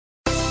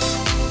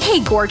Hey,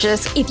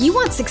 gorgeous. If you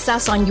want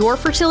success on your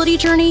fertility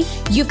journey,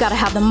 you've got to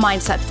have the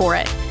mindset for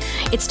it.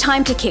 It's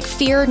time to kick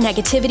fear,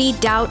 negativity,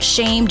 doubt,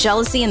 shame,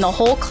 jealousy, and the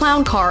whole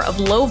clown car of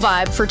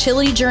low-vibe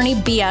fertility journey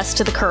BS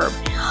to the curb.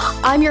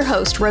 I'm your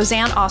host,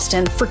 Roseanne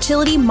Austin,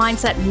 fertility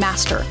mindset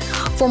master,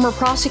 former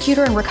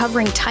prosecutor and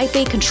recovering type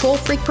A control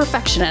freak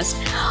perfectionist.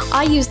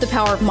 I use the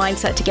power of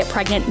mindset to get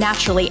pregnant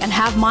naturally and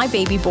have my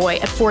baby boy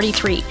at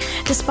 43,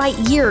 despite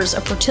years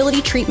of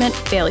fertility treatment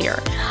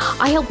failure.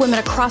 I help women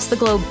across the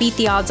globe beat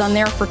the odds on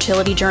their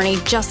fertility journey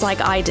just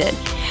like I did.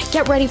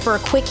 Get ready for a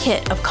quick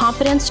hit of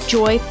confidence,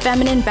 joy,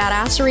 feminine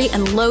badassery,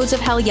 and loads of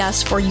hell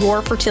yes for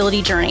your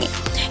fertility journey.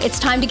 It's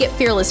time to get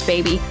fearless,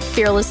 baby.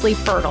 Fearlessly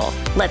fertile.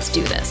 Let's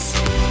do this.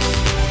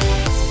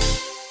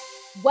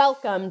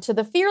 Welcome to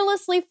the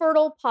Fearlessly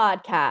Fertile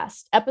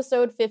podcast,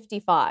 episode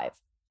 55.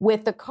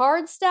 With the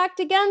cards stacked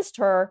against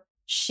her,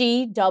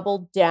 she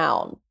doubled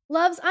down.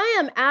 Loves, I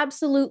am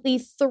absolutely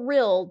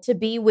thrilled to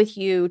be with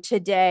you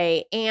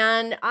today,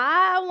 and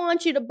I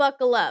want you to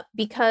buckle up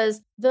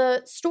because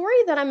the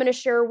story that I'm going to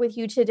share with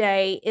you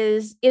today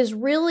is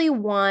really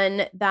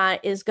one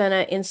that is going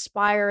to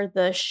inspire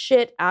the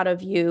shit out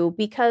of you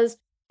because,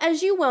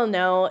 as you well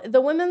know,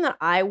 the women that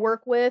I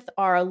work with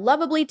are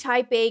lovably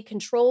type A,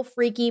 control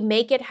freaky,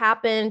 make it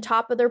happen,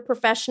 top of their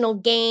professional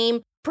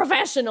game,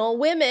 professional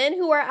women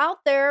who are out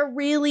there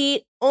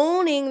really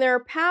owning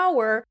their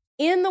power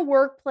in the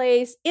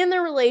workplace, in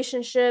their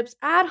relationships,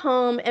 at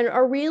home, and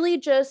are really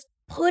just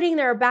putting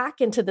their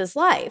back into this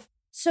life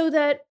so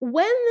that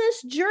when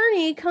this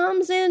journey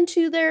comes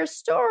into their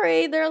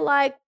story, they're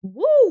like,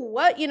 woo,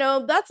 what,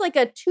 that's like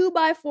a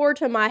 2x4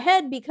 to my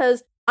head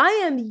because I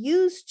am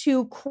used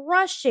to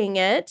crushing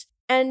it.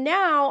 And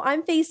now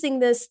I'm facing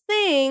this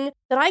thing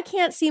that I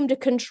can't seem to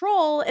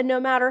control. And no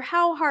matter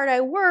how hard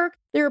I work,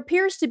 there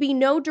appears to be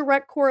no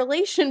direct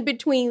correlation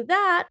between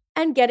that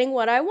and getting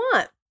what I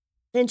want.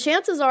 And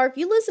chances are, if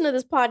you listen to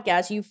this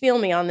podcast, you feel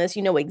me on this,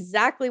 you know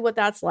exactly what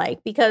that's like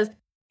because,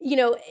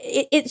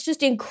 it's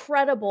just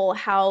incredible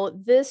how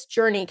this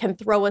journey can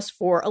throw us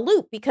for a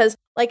loop because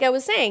like I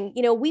was saying,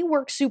 we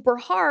work super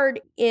hard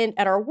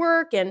at our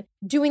work and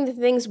doing the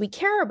things we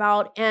care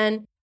about.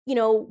 And,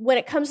 when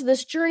it comes to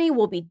this journey,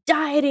 we'll be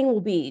dieting,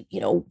 we'll be,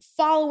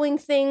 following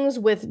things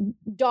with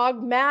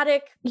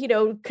dogmatic,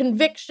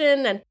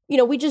 conviction. And,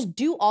 we just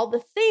do all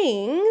the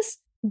things,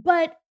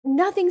 but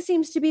nothing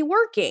seems to be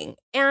working.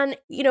 And,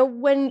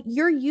 when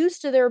you're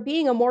used to there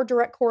being a more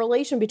direct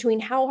correlation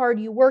between how hard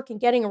you work and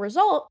getting a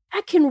result,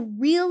 that can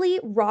really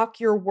rock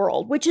your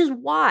world, which is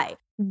why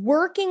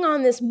working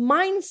on this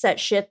mindset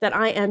shit that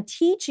I am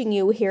teaching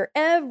you here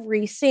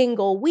every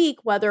single week,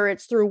 whether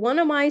it's through one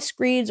of my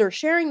screeds or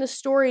sharing the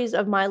stories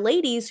of my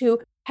ladies who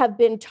have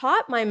been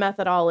taught my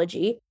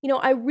methodology,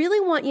 I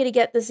really want you to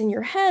get this in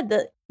your head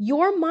that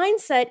your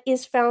mindset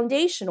is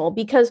foundational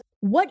because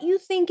what you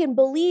think and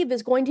believe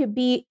is going to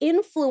be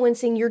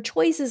influencing your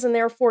choices and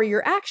therefore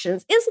your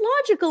actions is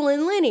logical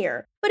and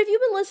linear. But if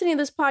you've been listening to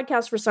this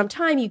podcast for some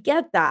time, you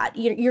get that.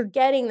 You're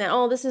getting that,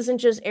 oh, this isn't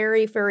just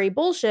airy-fairy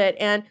bullshit.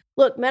 And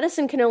look,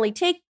 medicine can only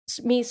take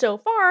me so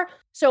far,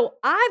 so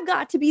I've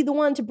got to be the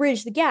one to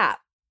bridge the gap.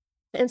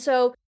 And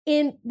so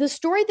in the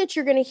story that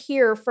you're going to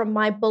hear from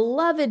my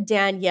beloved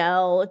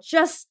Danielle,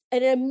 just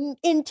an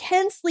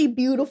intensely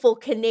beautiful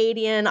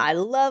Canadian. I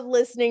love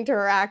listening to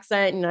her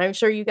accent, and I'm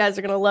sure you guys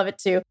are going to love it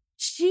too.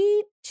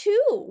 She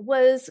too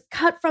was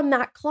cut from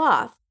that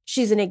cloth.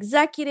 She's an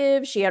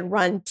executive. She had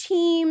run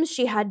teams.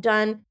 She had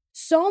done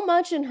so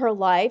much in her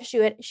life.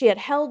 She had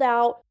held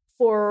out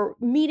for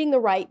meeting the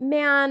right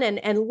man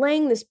and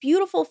laying this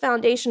beautiful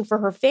foundation for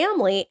her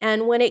family.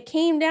 And when it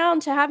came down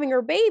to having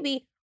her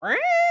baby,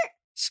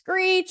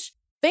 screech,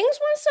 things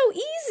weren't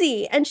so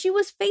easy. And she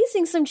was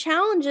facing some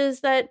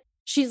challenges that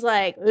she's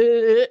like,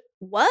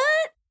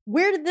 what?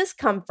 Where did this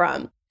come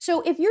from?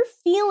 So if you're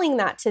feeling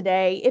that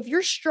today, if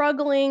you're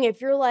struggling,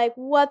 if you're like,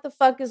 what the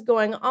fuck is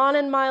going on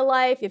in my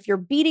life? If you're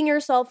beating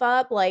yourself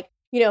up, like,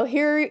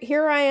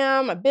 here I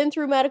am, I've been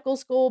through medical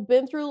school,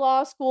 been through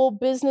law school,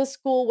 business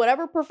school,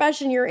 whatever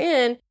profession you're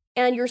in,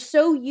 and you're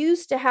so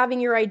used to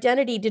having your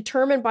identity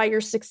determined by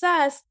your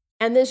success,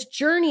 and this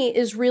journey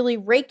is really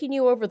raking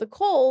you over the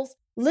coals,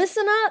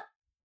 listen up,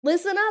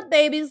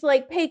 babies,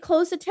 like pay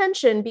close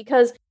attention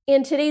because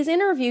in today's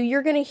interview,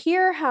 you're going to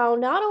hear how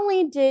not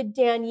only did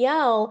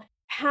Danielle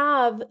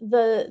have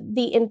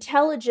the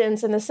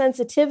intelligence and the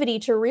sensitivity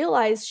to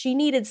realize she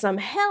needed some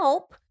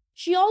help,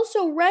 she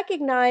also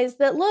recognized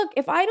that, look,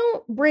 if I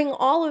don't bring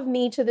all of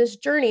me to this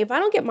journey, if I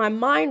don't get my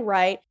mind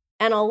right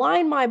and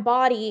align my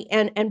body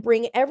and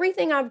bring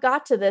everything I've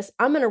got to this,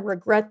 I'm going to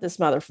regret this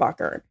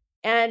motherfucker.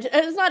 And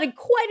it's not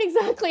quite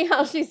exactly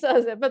how she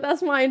says it, but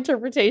that's my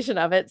interpretation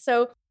of it.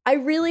 So I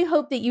really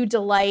hope that you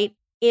delight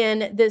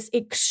in this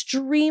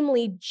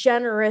extremely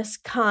generous,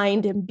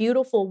 kind, and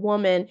beautiful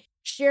woman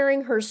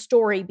sharing her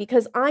story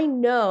because I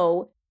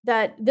know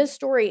that this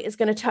story is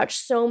going to touch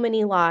so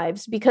many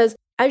lives because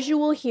as you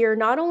will hear,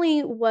 not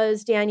only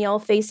was Danielle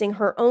facing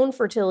her own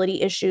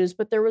fertility issues,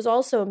 but there was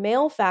also a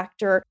male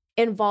factor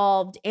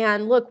involved.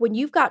 And look, when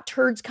you've got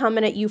turds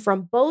coming at you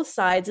from both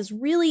sides, it's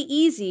really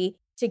easy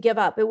to give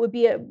up. It would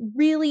be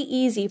really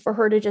easy for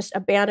her to just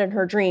abandon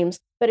her dreams.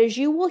 But as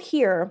you will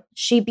hear,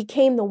 she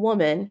became the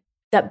woman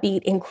that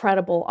beat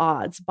incredible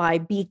odds by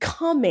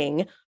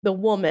becoming the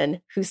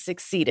woman who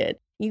succeeded.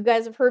 You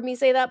guys have heard me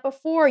say that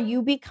before.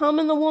 You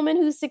becoming the woman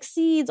who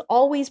succeeds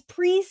always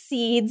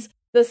precedes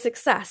the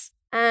success.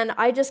 And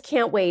I just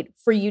can't wait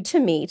for you to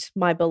meet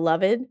my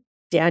beloved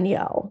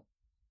Danielle.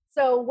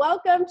 So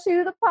welcome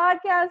to the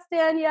podcast,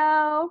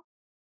 Danielle.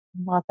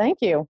 Well, thank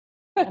you.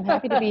 I'm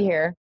happy to be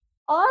here.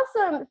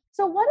 Awesome.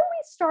 So why don't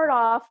we start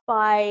off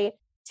by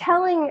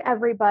telling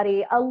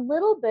everybody a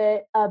little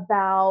bit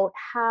about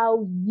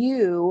how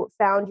you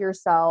found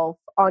yourself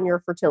on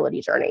your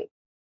fertility journey?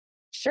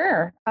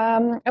 Sure.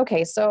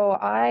 Okay. So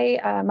my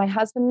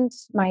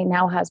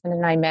now husband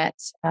and I met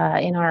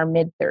in our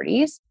mid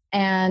 30s.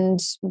 And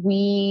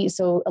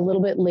so a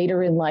little bit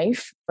later in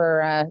life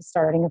for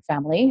starting a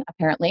family,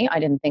 apparently. I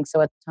didn't think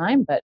so at the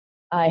time, but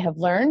I have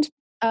learned.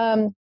 He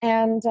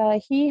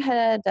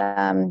had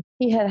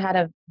had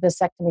a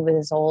vasectomy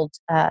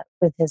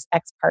with his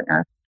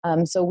ex-partner.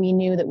 So we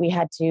knew that we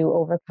had to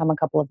overcome a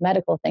couple of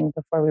medical things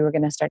before we were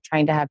going to start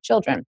trying to have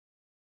children.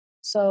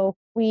 So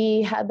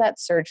we had that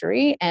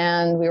surgery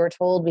and we were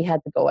told we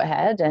had to go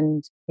ahead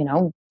and,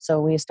 so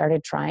we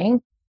started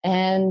trying.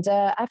 And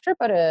after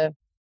about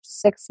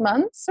 6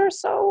 months or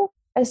so,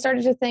 I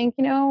started to think,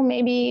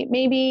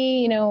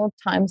 maybe,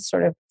 time's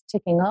sort of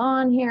ticking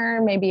on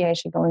here. Maybe I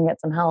should go and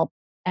get some help.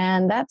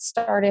 And that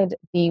started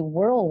the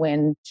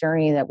whirlwind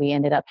journey that we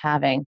ended up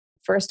having.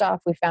 First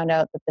off, we found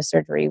out that the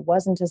surgery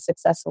wasn't as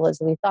successful as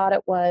we thought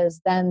it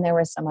was. Then there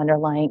were some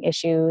underlying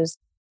issues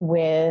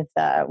with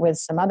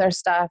some other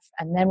stuff.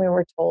 And then we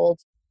were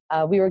told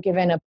we were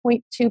given a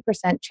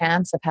 0.2%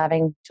 chance of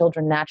having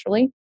children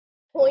naturally.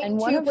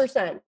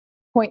 0.2%?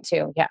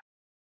 0.2, yeah.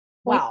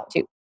 Wow.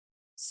 0.2.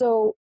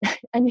 So,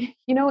 and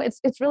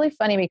it's really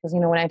funny because,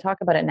 when I talk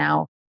about it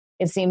now,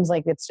 it seems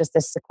like it's just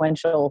this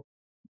sequential,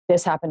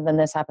 this happened, then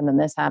this happened, then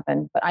this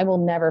happened. But I will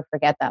never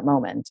forget that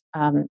moment.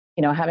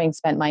 Having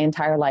spent my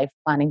entire life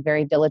planning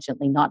very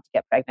diligently not to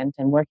get pregnant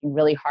and working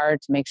really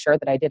hard to make sure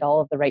that I did all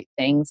of the right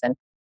things. And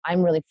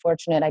I'm really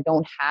fortunate. I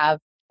don't have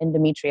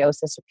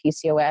endometriosis or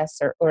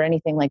PCOS or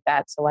anything like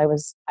that. So I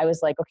was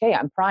like, okay,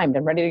 I'm primed.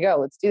 I'm ready to go.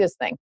 Let's do this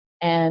thing.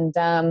 And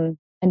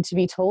to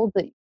be told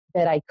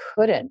that I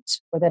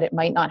couldn't, or that it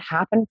might not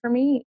happen for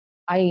me,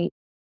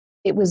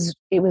 it was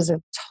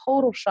a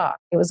total shock.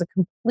 It was a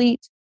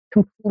complete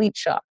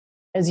shock.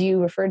 As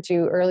you referred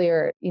to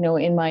earlier,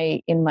 in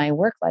my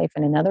work life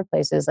and in other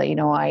places,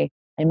 I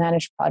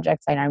manage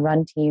projects and I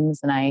run teams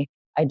and I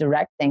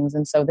direct things.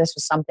 And so this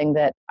was something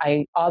that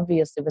I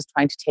obviously was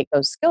trying to take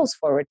those skills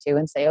forward to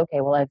and say, okay,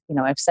 well,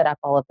 I've set up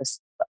all of this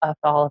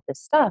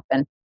stuff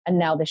and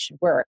now this should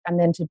work. And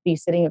then to be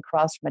sitting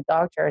across from a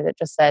doctor that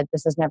just said,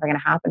 this is never going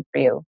to happen for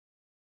you.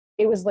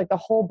 It was like the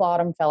whole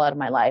bottom fell out of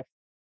my life.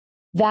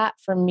 That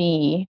for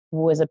me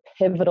was a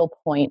pivotal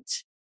point,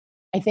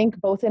 I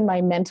think, both in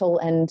my mental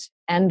and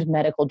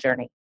medical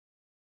journey.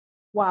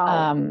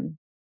 Wow.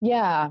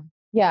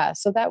 Yeah.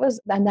 So that was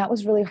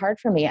really hard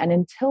for me. And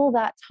until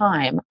that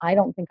time, I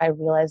don't think I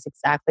realized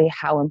exactly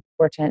how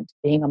important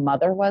being a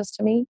mother was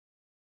to me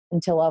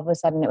until all of a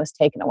sudden it was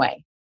taken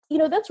away.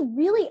 That's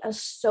really a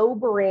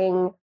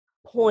sobering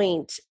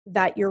point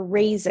that you're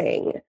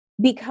raising,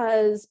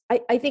 because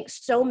I think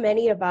so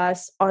many of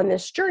us on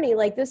this journey,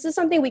 this is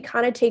something we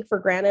kind of take for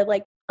granted.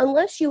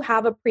 Unless you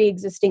have a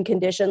pre-existing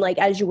condition,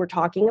 as you were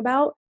talking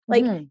about,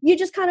 you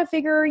just kind of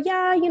figure,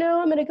 I'm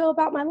going to go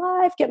about my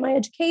life, get my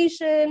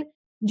education,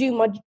 do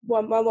my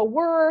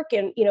work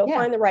and,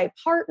 find the right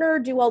partner,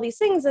 do all these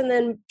things. And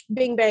then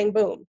bing, bang,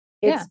 boom,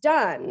 it's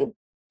done.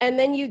 And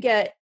then you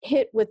get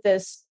hit with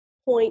this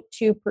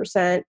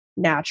 0.2%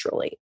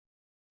 naturally.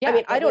 Yeah, I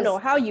mean, I don't know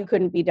how you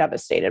couldn't be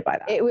devastated by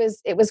that. It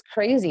was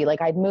crazy.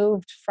 I'd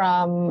moved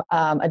from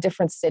a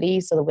different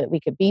city so that we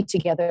could be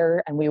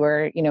together, and we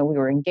were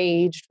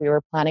engaged. We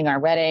were planning our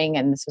wedding,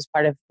 and this was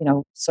part of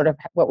sort of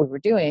what we were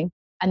doing.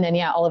 And then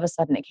all of a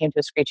sudden it came to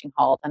a screeching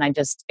halt, and it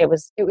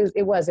was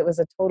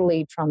a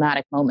totally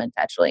traumatic moment,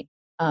 actually,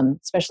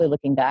 especially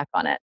looking back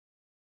on it.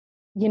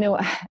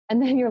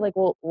 And then you're like,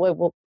 well,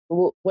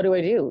 what do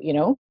I do?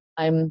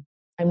 I'm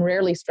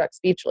rarely struck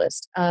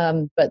speechless,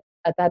 but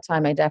at that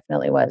time, I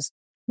definitely was.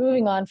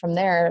 Moving on from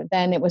there,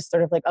 then it was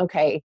sort of like,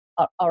 okay,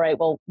 all right,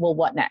 well,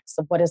 what next?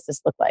 So what does this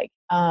look like?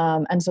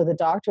 And so the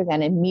doctor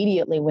then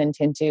immediately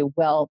went into,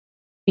 well,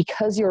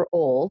 because you're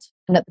old,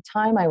 and at the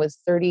time I was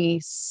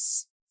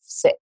 36.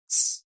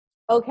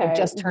 Okay. I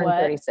just turned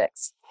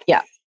 36.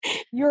 Yeah.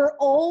 You're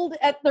old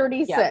at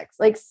 36. Yeah.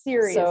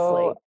 Seriously.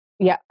 So,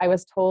 I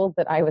was told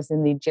that I was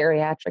in the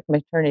geriatric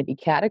maternity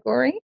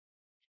category.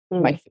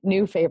 My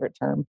new favorite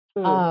term.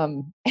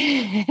 And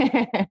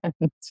I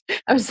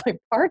was like,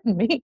 pardon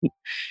me,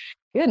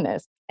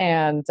 goodness.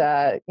 And,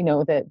 that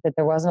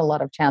there wasn't a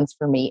lot of chance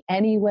for me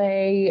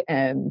anyway,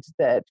 and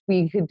that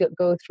we could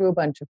go through a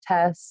bunch of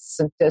tests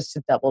and just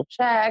to double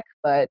check.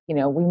 But,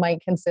 we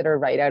might consider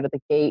right out of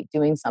the gate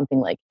doing something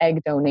like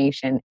egg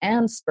donation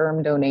and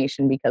sperm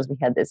donation because we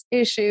had this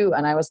issue.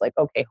 And I was like,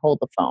 okay, hold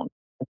the phone.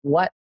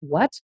 What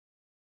what?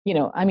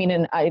 I mean,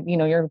 and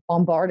you're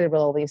bombarded with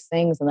all these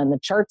things, and then the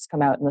charts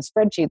come out and the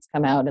spreadsheets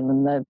come out, and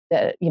then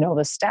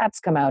the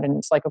stats come out, and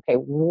it's like, okay,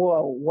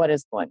 whoa, what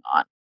is going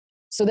on?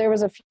 So there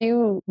was a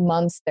few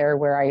months there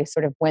where I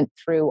sort of went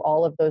through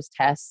all of those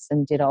tests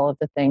and did all of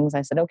the things.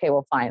 I said, okay,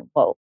 well, fine.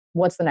 Well,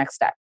 what's the next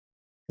step?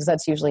 Because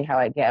that's usually how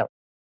I get,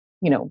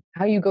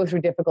 how you go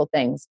through difficult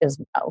things is,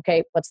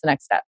 okay, what's the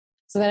next step?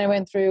 So then I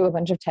went through a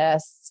bunch of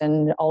tests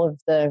and all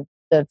of the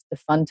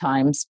fun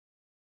times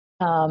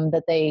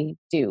that they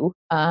do.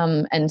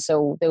 And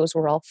so those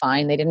were all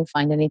fine. They didn't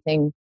find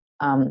anything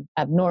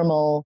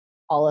abnormal.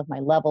 All of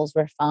my levels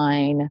were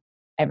fine.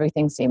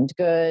 Everything seemed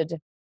good.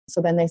 So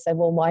then they said,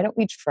 well, why don't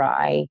we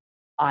try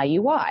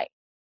IUI?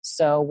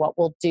 So what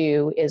we'll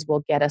do is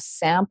we'll get a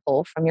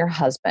sample from your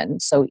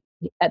husband. So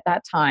at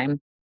that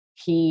time,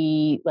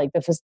 he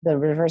the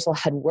reversal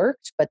had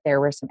worked, but there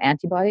were some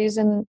antibodies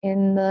in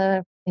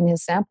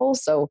his sample.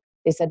 So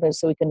they said,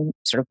 so we can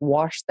sort of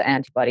wash the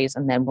antibodies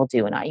and then we'll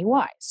do an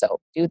IUI. So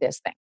do this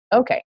thing.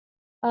 Okay.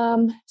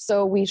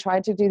 So we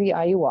tried to do the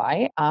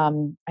IUI,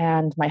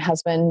 and my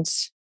husband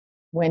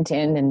went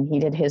in and he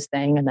did his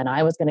thing. And then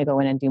I was going to go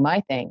in and do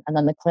my thing. And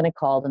then the clinic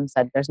called and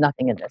said, there's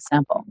nothing in this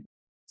sample.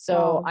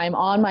 So I'm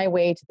on my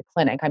way to the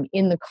clinic. I'm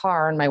in the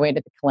car on my way to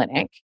the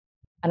clinic.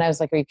 And I was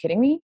like, are you kidding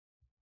me?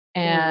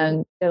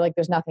 And they're like,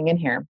 there's nothing in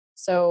here.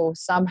 So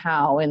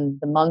somehow in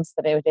the months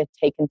that it had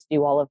taken to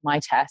do all of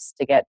my tests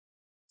to get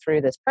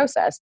through this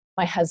process,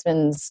 my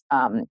husband's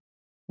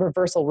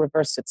reversal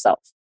reversed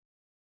itself.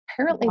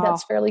 Apparently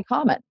that's fairly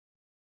common.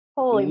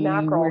 Holy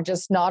mackerel. We're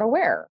just not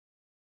aware.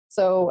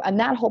 So, and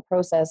that whole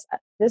process,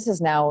 this has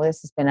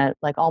been a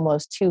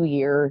almost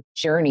 2-year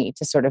journey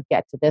to sort of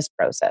get to this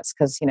process.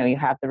 Cause you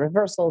have the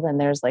reversal, then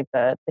there's like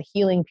the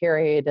healing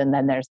period, and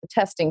then there's the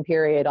testing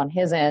period on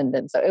his end.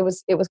 And so it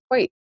was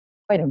quite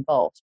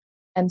involved.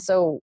 And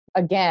so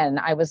again,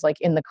 I was like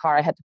in the car,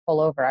 I had to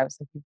pull over. I was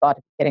like, you've got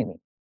to be kidding me.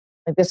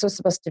 Like this was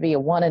supposed to be a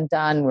one and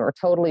done. We were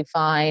totally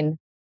fine.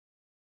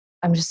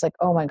 I'm just like,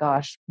 oh my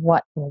gosh,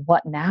 what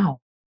now?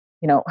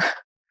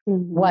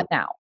 What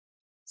now?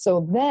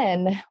 So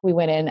then we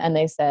went in and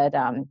they said,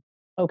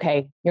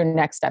 okay, your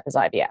next step is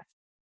IVF.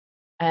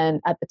 And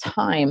at the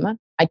time,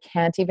 I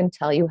can't even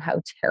tell you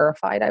how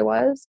terrified I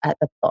was at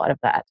the thought of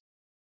that.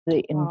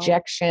 The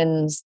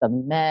injections, the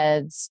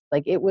meds,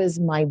 like it was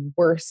my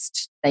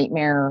worst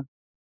nightmare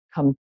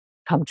come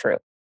true.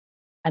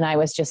 And I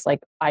was just like,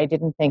 I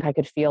didn't think I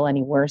could feel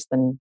any worse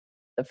than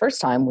the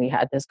first time we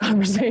had this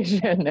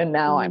conversation. And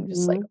now I'm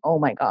just like, oh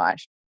my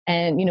gosh.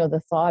 And,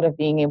 the thought of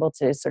being able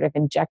to sort of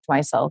inject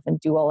myself and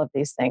do all of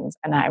these things.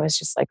 And I was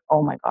just like,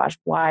 oh my gosh,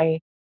 why?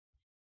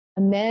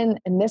 And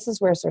this is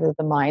where sort of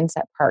the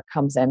mindset part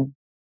comes in.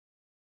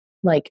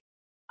 Like,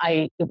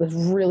 it was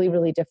really,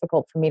 really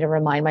difficult for me to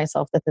remind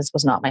myself that this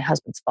was not my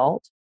husband's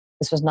fault.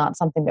 This was not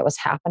something that was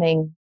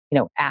happening,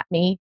 at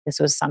me. This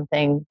was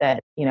something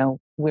that,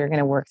 we're going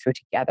to work through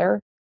together.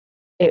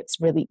 It's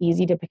really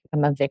easy to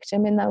become a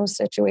victim in those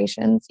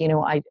situations.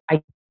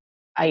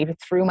 I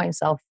threw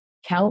myself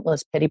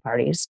countless pity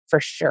parties for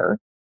sure.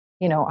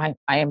 I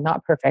am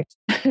not perfect.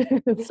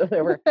 So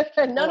there were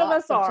none of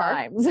us are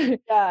times.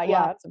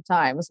 Lots of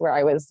times where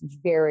I was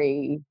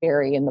very,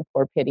 very in the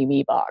poor pity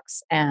me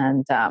box.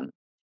 And,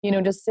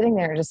 just sitting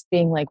there, just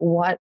being like,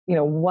 what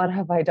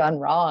have I done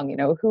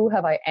wrong? Who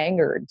have I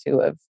angered to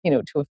have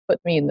put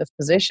me in this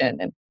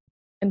position?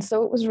 And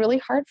so it was really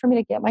hard for me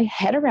to get my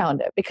head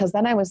around it, because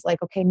then I was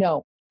like, okay,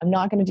 no, I'm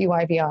not going to do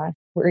IVF.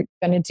 We're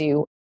going to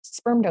do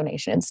sperm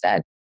donation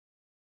instead.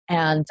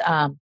 And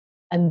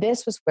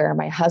this was where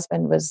my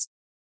husband was,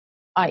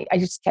 I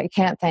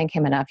can't thank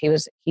him enough.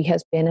 He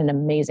has been an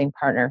amazing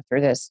partner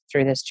through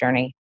this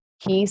journey.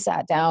 He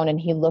sat down and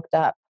he looked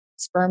up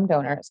sperm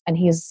donors, and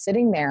he's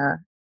sitting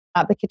there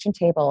at the kitchen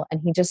table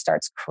and he just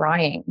starts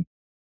crying.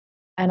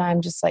 And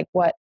I'm just like,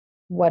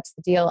 what's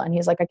the deal? And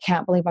he's like, I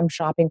can't believe I'm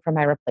shopping for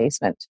my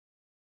replacement.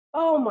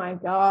 Oh my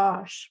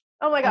gosh.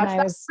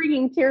 That's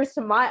bringing tears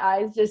to my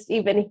eyes, just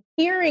even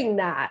hearing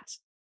that.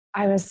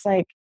 I was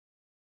like,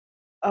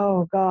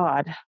 oh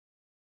God,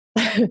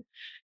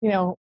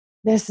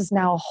 this is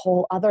now a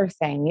whole other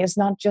thing. It's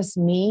not just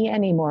me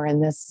anymore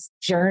in this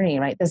journey,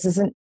 right? This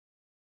isn't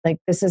like,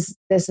 this is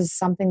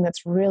something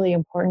that's really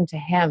important to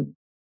him.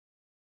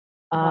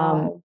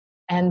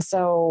 And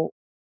so,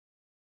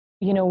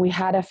 we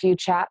had a few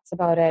chats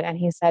about it, and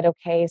he said,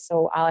 okay,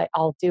 so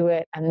I'll do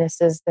it. And this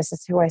is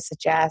who I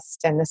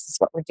suggest, and this is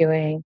what we're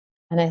doing.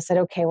 And I said,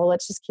 okay, well,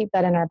 let's just keep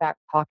that in our back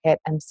pocket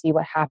and see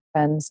what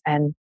happens.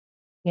 And,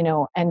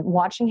 and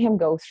watching him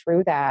go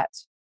through that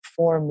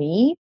for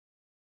me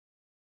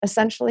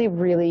essentially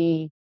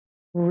really,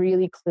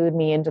 really clued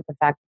me into the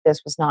fact that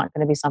this was not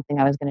going to be something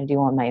I was going to do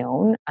on my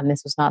own. And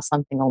this was not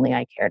something only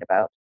I cared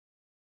about.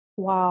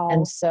 Wow.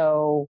 And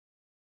so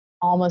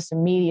almost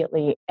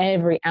immediately,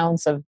 every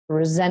ounce of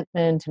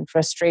resentment and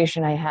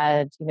frustration I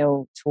had,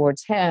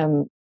 towards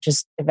him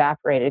just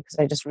evaporated, because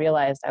I just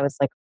realized, I was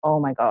like, oh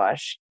my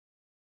gosh,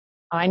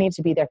 I need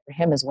to be there for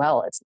him as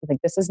well. It's like,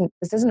 this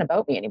isn't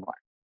about me anymore.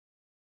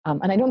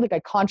 And I don't think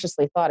I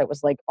consciously thought it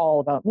was like all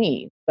about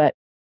me, but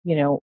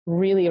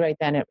really right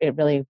then it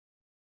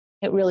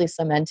really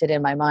cemented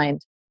in my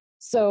mind.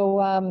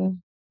 So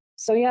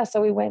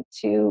we went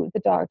to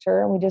the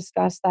doctor and we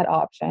discussed that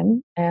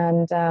option.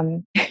 And,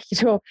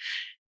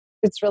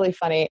 it's really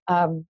funny.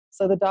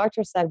 So the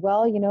doctor said,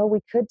 well, we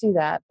could do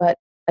that. But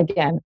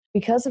again,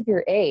 because of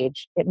your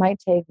age, it might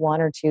take 1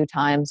 or 2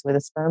 times with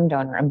a sperm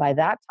donor. And by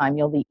that time,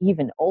 you'll be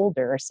even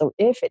older. So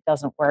if it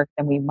doesn't work,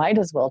 then we might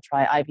as well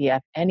try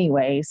IVF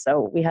anyway.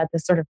 So we had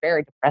this sort of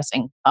very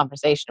depressing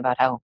conversation about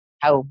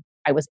how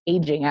I was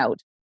aging out.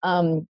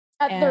 At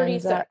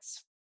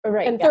 36.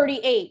 Right. And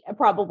 38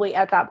 probably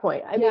at that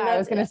point. I mean, I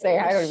was going to say,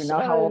 I don't even know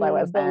how old I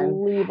was then.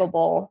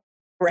 Unbelievable.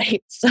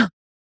 Right.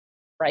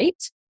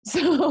 Right.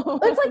 So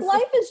it's like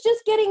life is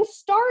just getting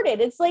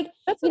started. It's like,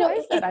 that's what I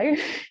said.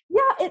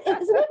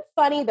 Isn't it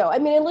funny though? I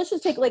mean, and let's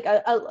just take like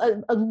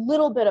a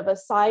little bit of a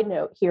side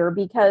note here,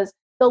 because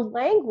the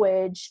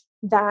language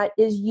that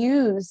is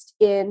used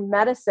in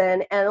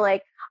medicine, and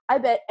like, I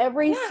bet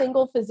every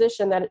single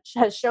physician that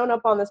has shown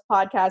up on this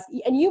podcast,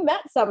 and you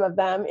met some of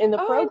them in the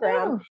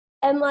program,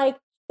 and like,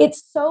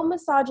 it's so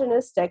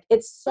misogynistic.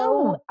 It's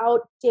so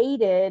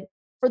outdated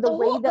for the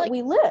way that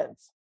we live.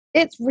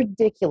 It's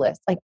ridiculous,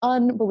 like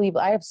unbelievable.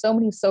 I have so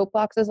many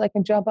soapboxes I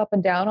can jump up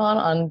and down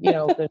on,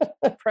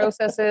 the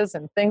processes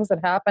and things that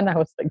happen. I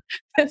was like,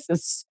 this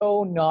is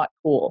so not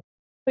cool.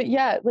 But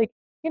yeah, like,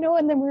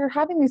 and then we were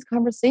having these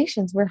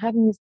conversations. We're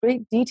having these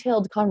great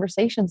detailed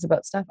conversations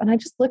about stuff. And I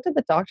just looked at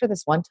the doctor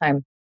this one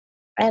time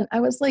and I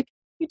was like,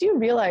 you do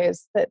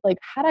realize that like,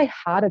 had I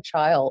had a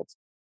child,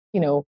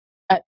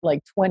 at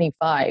like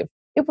 25,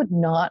 it would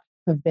not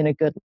have been a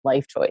good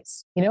life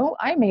choice.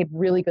 I made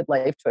really good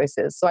life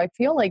choices. So I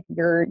feel like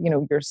your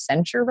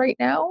censure right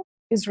now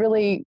is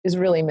really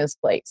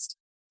misplaced.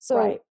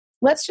 So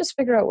let's just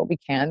figure out what we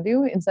can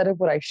do instead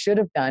of what I should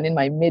have done in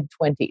my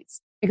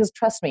mid-20s. Because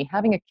trust me,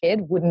 having a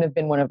kid wouldn't have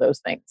been one of those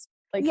things.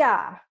 Like,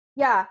 yeah.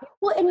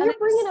 Well, and you're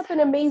bringing up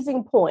an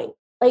amazing point.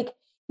 Like,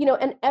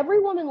 and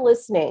every woman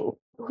listening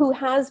who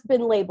has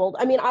been labeled,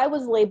 I mean, I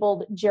was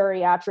labeled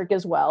geriatric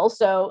as well.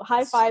 So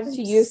high five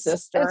to you,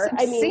 sister.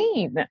 It's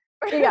obscene.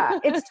 Yeah,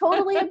 it's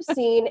totally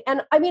obscene.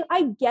 And I mean,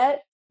 I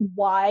get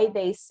why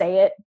they say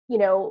it,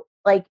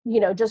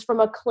 just from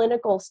a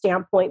clinical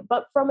standpoint,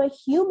 but from a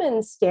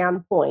human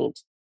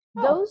standpoint,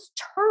 those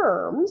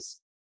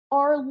terms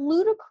are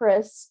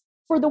ludicrous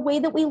for the way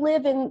that we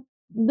live in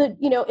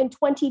in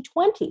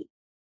 2020.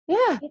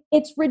 Yeah.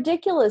 It's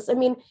ridiculous. I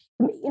mean,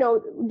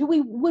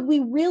 would we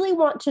really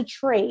want to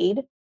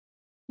trade,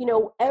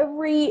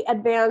 every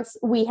advance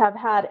we have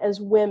had as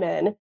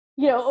women,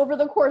 over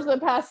the course of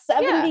the past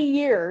 70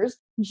 years,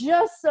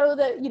 just so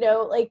that,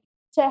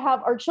 to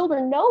have our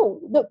children know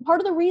that part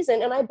of the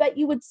reason, and I bet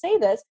you would say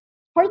this,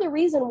 part of the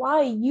reason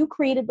why you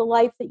created the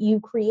life that you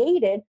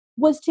created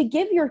was to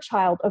give your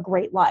child a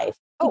great life,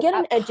 to get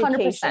an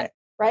education, 100%,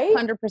 right?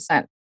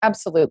 100%.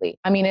 Absolutely.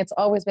 I mean, it's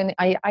always been,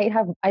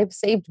 I've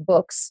saved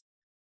books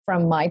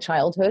from my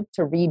childhood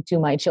to read to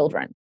my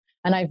children.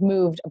 And I've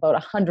moved about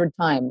 100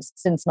 times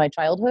since my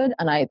childhood.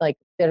 And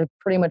they're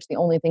pretty much the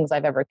only things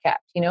I've ever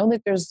kept,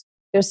 that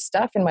there's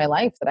stuff in my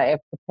life that I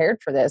have prepared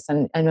for this.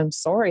 And I'm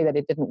sorry that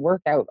it didn't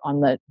work out on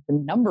the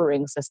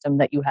numbering system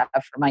that you have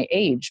for my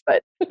age,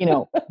 but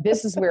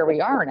this is where we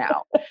are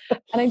now.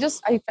 And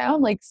I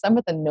found like some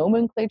of the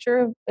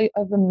nomenclature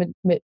of the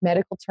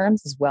medical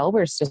terms as well,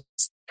 where it's just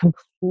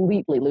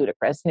completely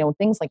ludicrous,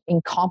 things like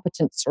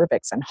incompetent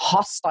cervix and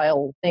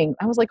hostile thing.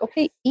 I was like,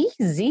 okay,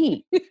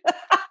 easy.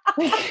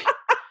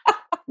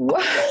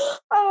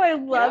 I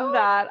love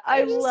that.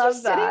 I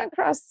love that. Sitting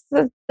across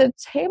the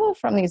table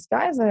from these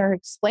guys that are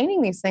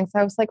explaining these things,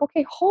 I was like,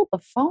 okay, hold the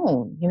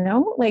phone,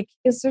 like,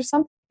 is there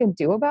something you can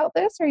do about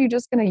this? Or are you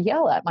just going to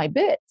yell at my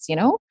bits,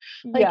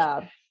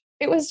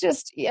 It was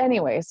just,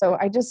 anyway. So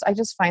I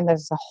just find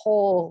there's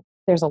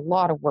a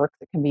lot of work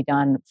that can be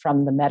done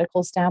from the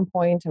medical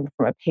standpoint and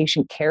from a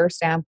patient care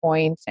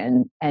standpoint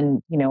and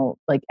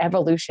like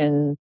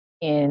evolution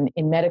in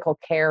medical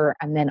care.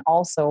 And then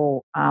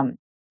also,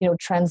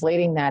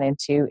 translating that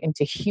into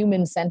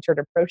human-centered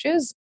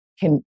approaches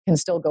can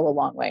still go a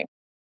long way.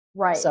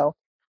 Right. So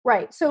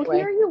anyway.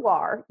 Here you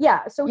are.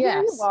 Yeah. So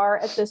here you are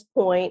at this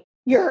point.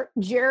 You're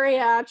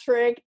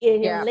geriatric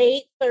in your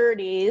late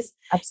 30s.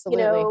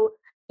 Absolutely.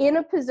 In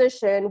a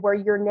position where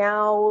you're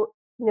now,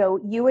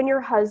 you and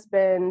your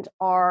husband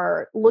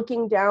are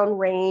looking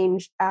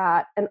downrange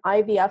at an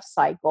IVF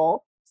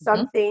cycle,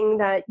 something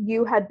that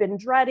you had been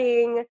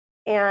dreading.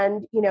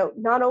 And,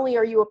 not only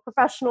are you a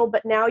professional,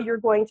 but now you're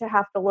going to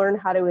have to learn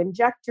how to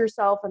inject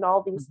yourself and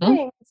all these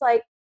things.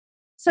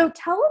 So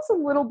tell us a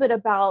little bit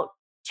about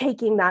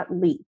taking that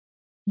leap,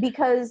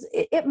 because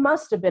it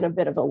must have been a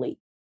bit of a leap.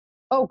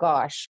 Oh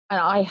gosh. And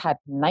I had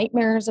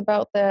nightmares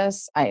about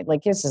this.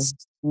 This is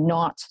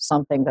not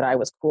something that I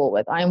was cool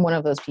with. I'm one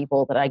of those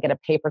people that I get a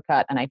paper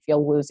cut and I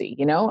feel woozy,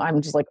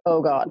 I'm just like,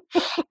 oh God.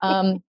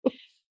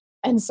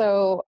 And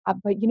so,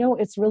 but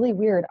it's really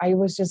weird.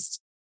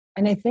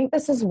 And I think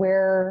this is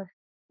where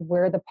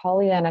the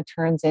Pollyanna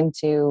turns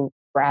into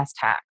brass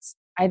tacks.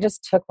 I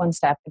just took one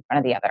step in front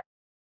of the other.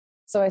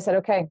 So I said,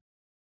 okay,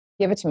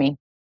 give it to me.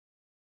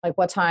 Like,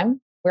 what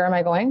time? Where am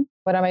I going?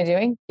 What am I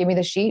doing? Give me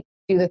the sheet,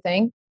 do the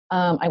thing.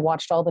 I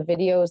watched all the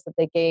videos that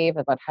they gave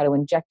about how to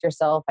inject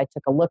yourself. I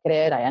took a look at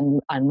it. I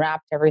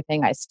unwrapped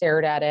everything. I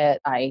stared at it.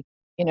 I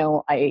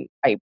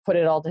put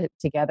it all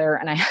together.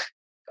 And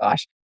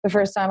gosh, the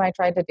first time I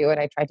tried to do it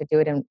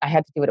and I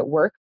had to do it at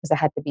work because it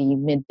had to be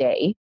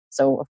midday.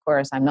 So of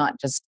course I'm not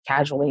just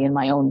casually in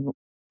my own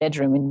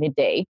bedroom in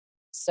midday.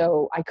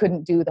 So I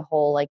couldn't do the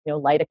whole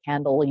light a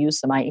candle, use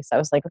some ice. I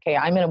was like, okay,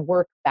 I'm in a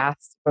work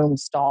bathroom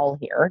stall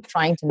here,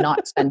 trying to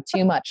not spend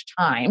too much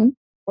time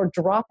or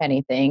drop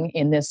anything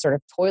in this sort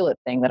of toilet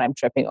thing that I'm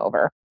tripping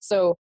over.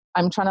 So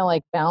I'm trying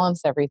to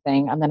balance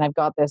everything. And then I've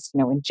got this,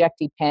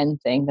 injecty pen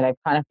thing that I've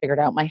kind of figured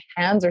out. My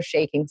hands are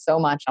shaking so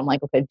much. I'm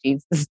like, okay,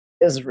 geez, this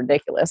is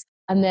ridiculous.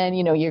 And then,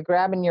 you're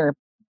grabbing your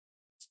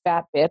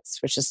fat bits,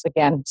 which is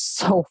again,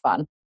 so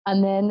fun.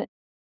 And then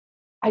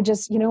I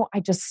just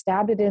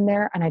stabbed it in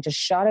there and I just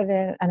shot it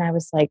in. And I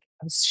was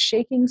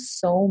shaking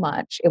so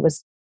much. It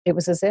was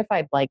as if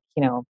I'd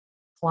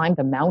climbed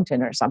a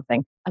mountain or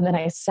something. And then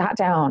I sat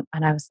down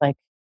and I was like,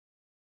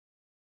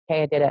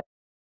 okay, I did it.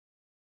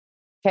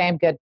 Okay, I'm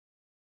good.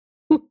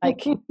 I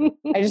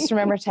just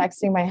remember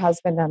texting my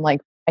husband. I'm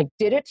like, I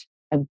did it.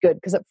 I'm good.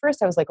 Because at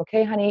first I was like,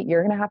 okay, honey,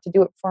 you're going to have to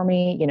do it for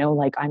me. We're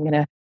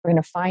going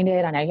to find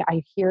it. And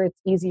I hear it's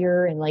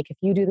easier. And if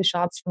you do the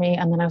shots for me.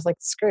 And then I was like,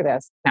 screw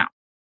this. No,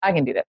 I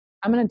can do this.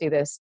 I'm going to do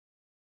this.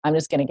 I'm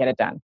just going to get it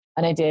done.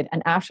 And I did.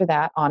 And after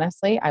that,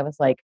 honestly, I was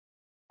like,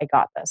 I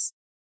got this.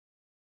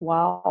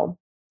 Wow.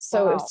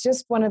 So it's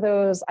just one of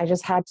those, I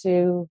just had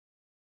to,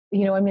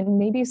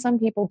 maybe some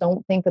people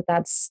don't think that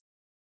that's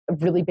a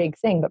really big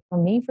thing, but for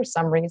me, for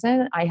some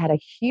reason, I had a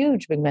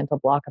huge big mental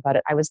block about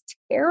it. I was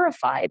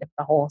terrified of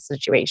the whole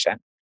situation.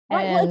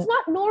 Right. Well, it's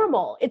not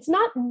normal. It's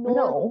not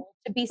normal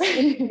to be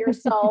sticking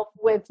yourself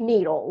with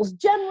needles,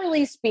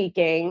 generally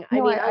speaking.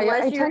 No,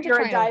 unless you're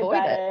a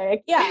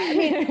diabetic.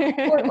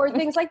 Yeah. Or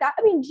things like that.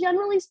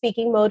 Generally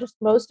speaking,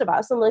 most of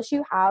us, unless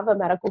you have a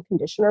medical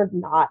condition, are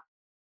not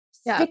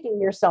sticking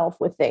yourself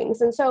with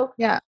things. And so,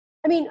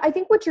 I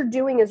think what you're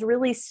doing is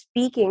really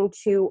speaking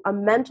to a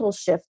mental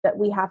shift that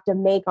we have to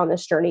make on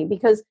this journey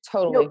because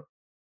totally.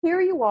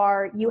 Here you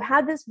are, you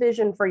had this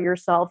vision for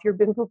yourself. You've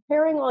been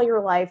preparing all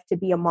your life to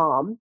be a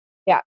mom.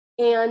 Yeah.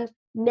 And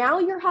now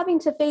you're having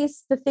to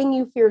face the thing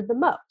you feared the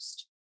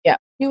most. Yeah.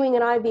 Doing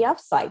an IVF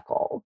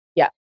cycle.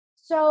 Yeah.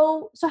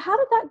 So how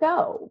did that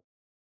go?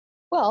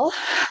 Well,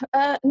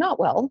 not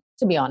well,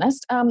 to be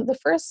honest. The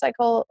first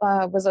cycle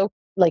was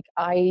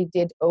I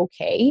did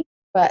okay,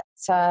 but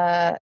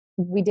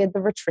we did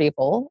the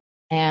retrieval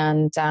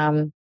and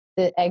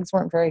the eggs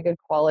weren't very good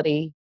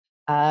quality.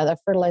 The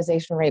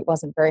fertilization rate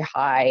wasn't very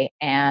high,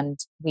 and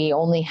we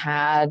only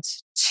had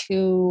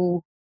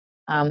 2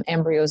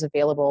 embryos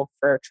available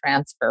for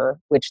transfer,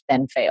 which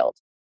then failed.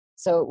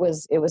 So it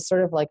was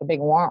sort of like a big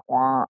wah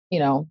wah.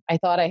 I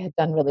thought I had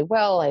done really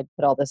well. I'd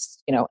put all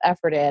this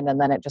effort in,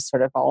 and then it just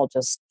sort of all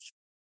just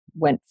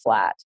went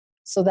flat.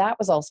 So that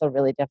was also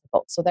really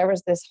difficult. So there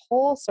was this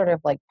whole sort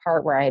of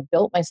part where I had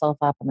built myself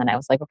up, and then I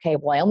was like, okay,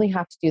 well, I only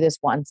have to do this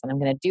once, and I'm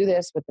going to do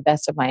this with the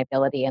best of my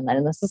ability, and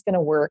then this is going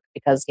to work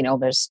because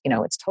there's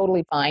it's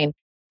totally fine.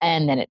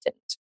 And then it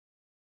didn't.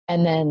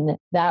 And then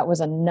that was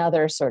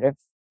another sort of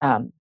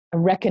a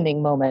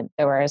reckoning moment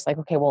where I was like,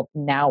 okay, well,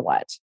 now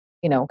what?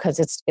 Because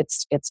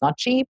it's not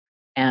cheap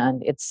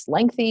and it's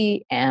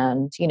lengthy,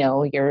 and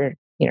you're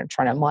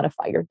trying to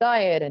modify your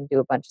diet and do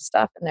a bunch of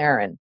stuff in there,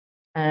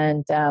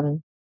 and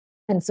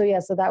so,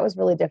 so that was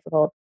really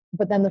difficult.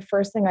 But then the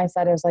first thing I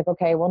said is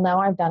okay, well,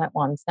 now I've done it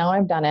once. Now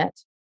I've done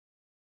it.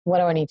 What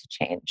do I need to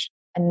change?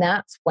 And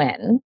that's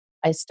when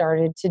I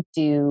started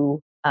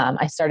to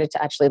I started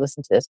to actually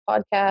listen to this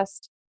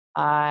podcast.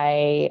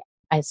 I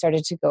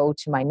started to go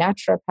to my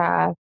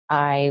naturopath.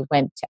 I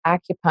went to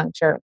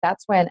acupuncture.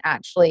 That's when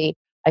actually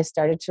I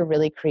started to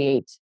really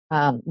create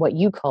what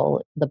you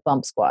call the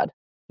bump squad.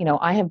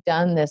 I have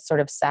done this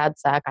sort of sad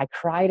sack. I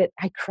cried at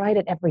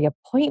every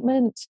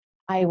appointment.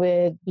 I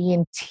would be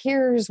in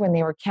tears when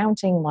they were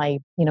counting my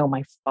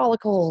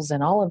follicles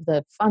and all of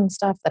the fun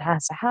stuff that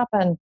has to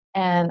happen.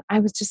 And I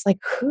was just like,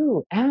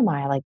 who am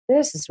I?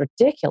 This is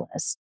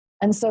ridiculous.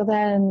 And so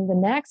then the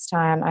next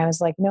time I was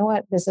like, you know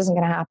what? This isn't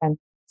going to happen.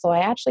 So I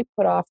actually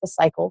put off the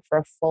cycle for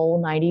a full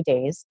 90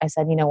 days. I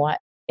said, you know what?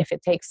 If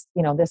it takes,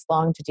 this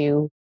long to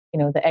do,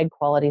 the egg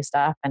quality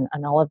stuff and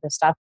all of this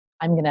stuff,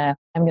 I'm going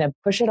to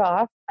push it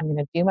off. I'm going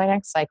to do my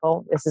next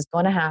cycle. This is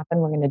going to happen.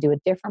 We're going to do a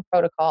different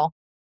protocol.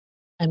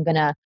 I'm going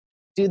to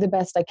do the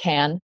best I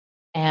can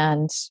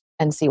and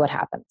see what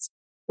happens.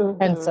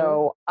 Mm-hmm. And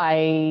so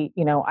I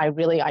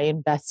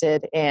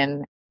invested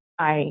in,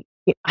 I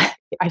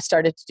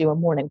started to do a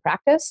morning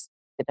practice,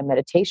 did a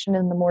meditation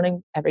in the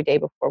morning every day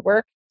before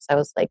work. So I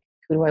was like,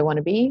 who do I want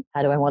to be?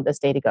 How do I want this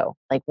day to go?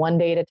 One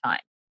day at a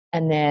time.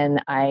 And then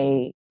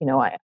I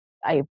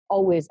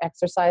always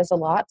exercised a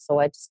lot. So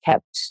I just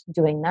kept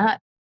doing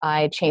that.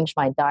 I changed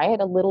my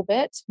diet a little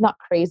bit, not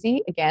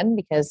crazy again,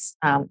 because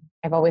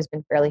I've always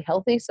been fairly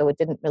healthy. So it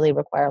didn't really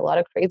require a lot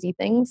of crazy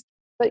things.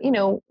 but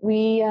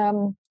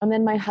and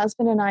then my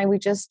husband and I, we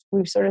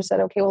sort of said,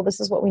 okay, well,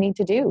 this is what we need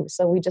to do.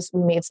 So we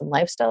made some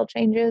lifestyle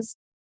changes,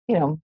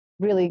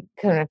 really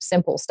kind of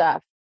simple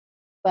stuff.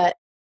 But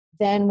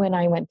then when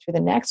I went through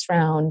the next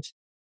round,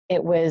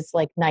 it was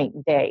like night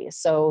and day.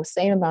 So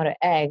same amount of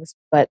eggs,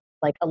 but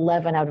like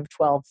 11 out of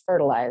 12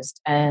 fertilized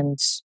and,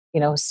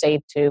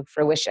 stayed to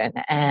fruition.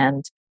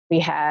 And we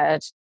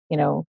had,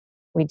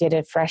 we did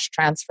a fresh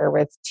transfer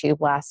with 2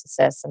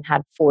 blastocysts and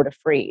had 4 to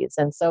freeze.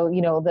 And so,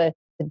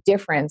 the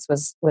difference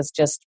was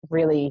just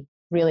really,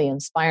 really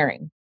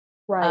inspiring.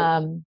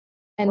 Right.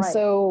 And right.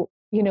 so,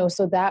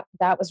 so that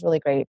was really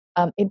great.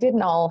 It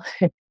didn't all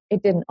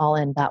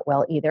end that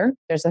well either.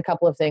 There's a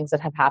couple of things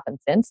that have happened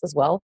since as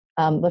well.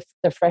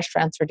 The fresh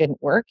transfer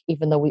didn't work,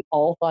 even though we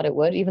all thought it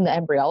would. Even the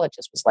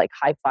embryologist was like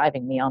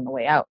high-fiving me on the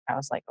way out. I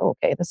was like, oh,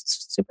 okay, this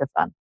is super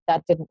fun.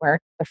 That didn't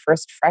work. The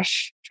first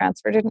fresh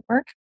transfer didn't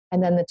work.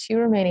 And then the 2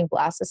 remaining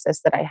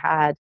blastocysts that I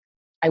had,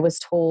 I was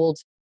told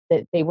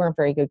that they weren't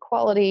very good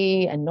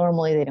quality and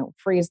normally they don't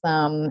freeze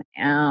them.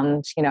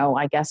 And,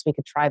 I guess we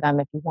could try them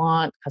if you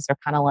want because they're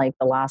kind of like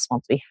the last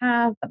ones we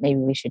have, but maybe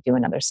we should do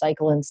another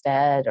cycle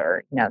instead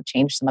or,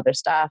 change some other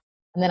stuff.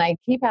 And then I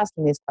keep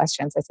asking these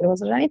questions. I said, well, is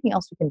there anything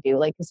else we can do?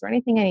 Like, is there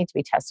anything I need to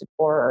be tested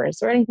for? Or is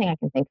there anything I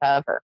can think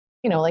of? Or,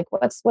 like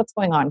what's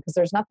going on? Because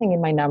there's nothing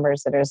in my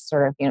numbers that is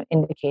sort of,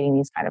 indicating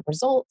these kind of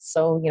results.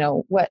 So,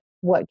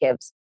 what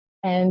gives?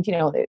 And,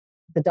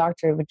 the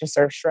doctor would just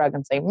sort of shrug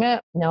and say,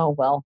 no,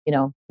 well, you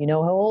know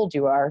how old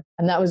you are.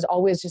 And that was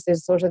always just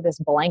this sort of this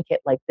blanket,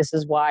 like, this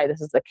is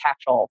the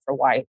catch-all for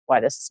why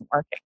this isn't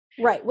working.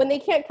 Right. When they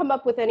can't come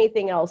up with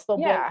anything else, they'll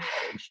blame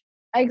age.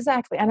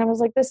 Exactly. And I was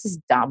like, this is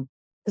dumb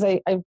because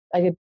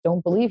I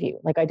don't believe you.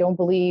 Like, I don't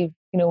believe,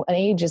 an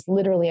age is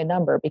literally a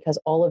number because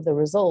all of the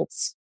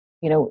results,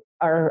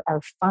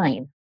 are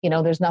fine.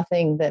 There's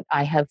nothing that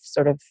I have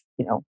sort of,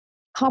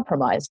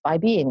 compromised by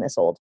being this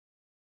old.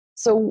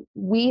 So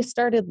we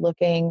started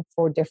looking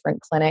for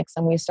different clinics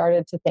and we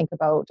started to think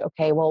about,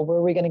 okay, well, where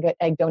are we going to get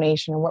egg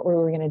donation and what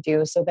were we going to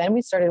do? So then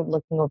we started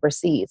looking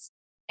overseas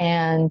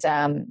and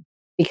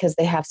because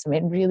they have some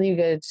really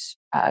good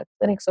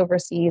clinics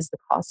overseas, the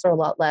costs are a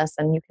lot less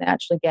and you can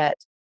actually get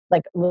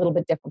like a little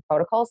bit different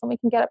protocols than we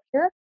can get up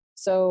here.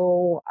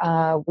 So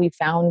we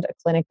found a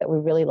clinic that we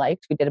really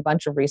liked. We did a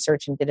bunch of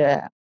research and did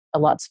a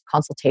lots of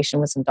consultation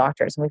with some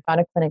doctors and we found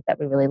a clinic that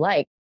we really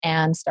liked.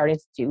 And started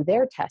to do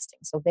their testing.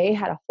 So they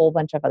had a whole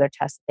bunch of other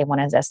tests that they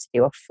wanted us to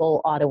do, a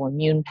full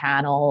autoimmune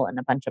panel and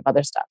a bunch of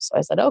other stuff. So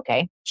I said,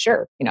 okay,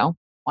 sure,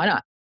 why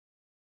not?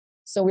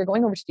 So we're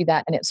going over to do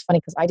that. And it's funny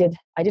because I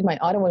did my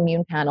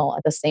autoimmune panel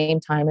at the same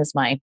time as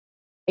my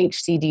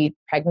HCD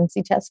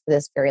pregnancy test for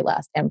this very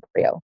last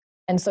embryo.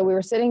 And so we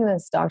were sitting in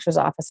this doctor's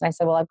office and I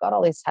said, well, I've got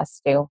all these tests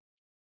to do.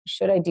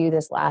 Should I do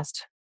this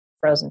last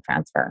frozen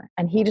transfer?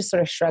 And he just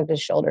sort of shrugged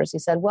his shoulders. He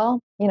said, well,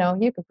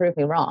 you could prove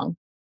me wrong.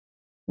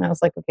 And I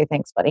was like, okay,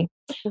 thanks, buddy.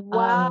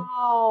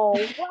 Wow.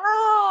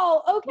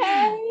 Wow.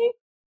 Okay.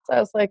 So I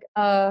was like,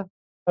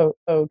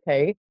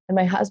 okay. And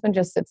my husband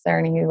just sits there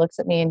and he looks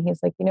at me and he's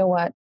like, you know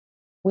what?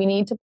 We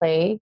need to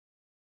play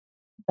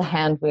the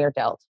hand we are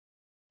dealt.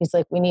 He's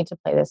like, we need to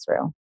play this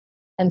through.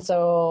 And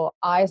so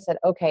I said,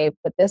 okay,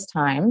 but this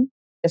time,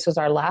 this was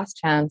our last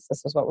chance.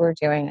 This is what we're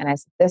doing. And I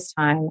said, this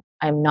time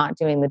I'm not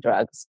doing the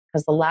drugs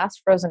because the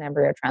last frozen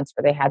embryo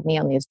transfer, they had me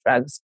on these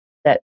drugs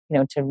that,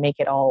 to make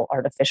it all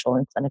artificial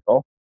and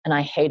clinical. And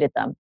I hated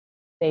them.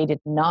 They did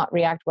not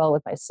react well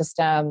with my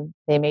system.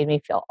 They made me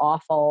feel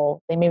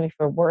awful. They made me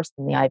feel worse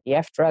than the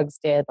IVF drugs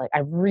did. Like, I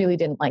really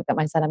didn't like them.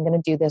 I said, I'm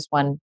going to do this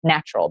one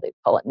natural. They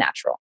call it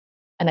natural.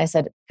 And I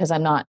said, because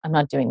I'm not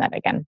doing that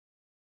again.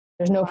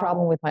 There's no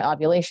problem with my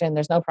ovulation.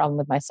 There's no problem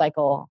with my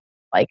cycle.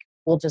 Like,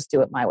 we'll just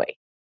do it my way.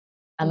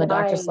 And the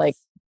doctor's like,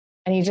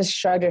 and he just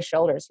shrugged his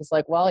shoulders. He's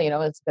like, well,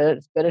 it's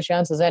as good a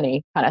chance as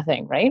any kind of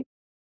thing, right?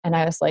 And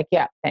I was like,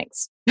 yeah,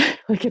 thanks.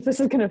 Like, if this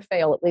is going to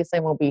fail, at least I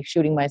won't be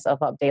shooting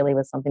myself up daily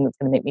with something that's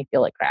going to make me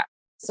feel like crap.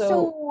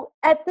 So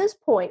at this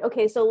point,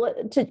 okay, so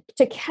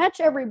to catch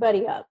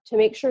everybody up, to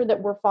make sure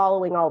that we're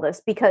following all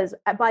this, because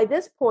by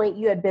this point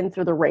you had been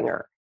through the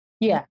ringer.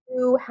 Yeah.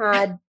 You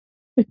had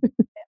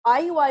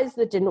IUIs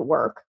that didn't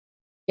work.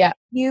 Yeah.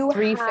 You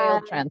 3 had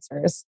failed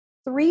transfers.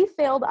 3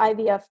 failed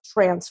IVF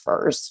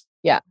transfers.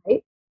 Yeah.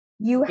 Right?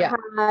 You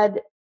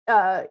had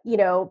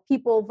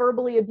people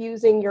verbally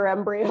abusing your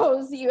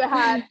embryos. You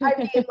had,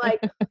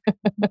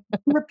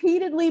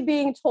 repeatedly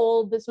being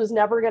told this was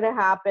never going to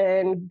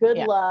happen. Good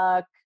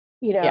luck,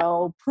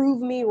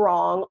 prove me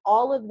wrong,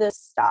 all of this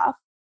stuff.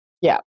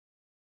 Yeah.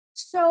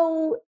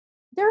 So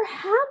there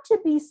had to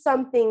be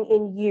something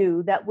in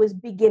you that was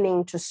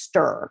beginning to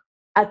stir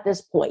at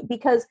this point,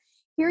 because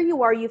here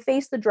you are, you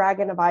face the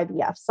dragon of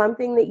IVF,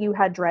 something that you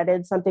had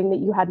dreaded, something that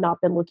you had not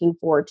been looking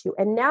forward to.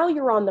 And now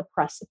you're on the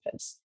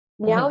precipice.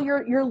 Now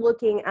you're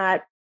looking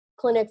at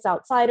clinics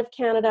outside of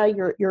Canada.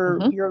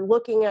 You're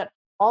looking at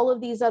all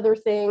of these other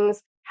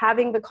things,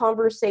 having the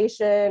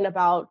conversation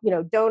about,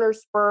 donor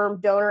sperm,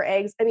 donor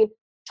eggs. I mean,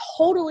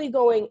 totally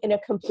going in a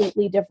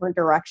completely different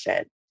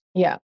direction.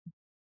 Yeah.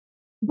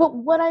 But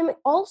what I'm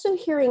also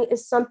hearing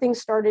is something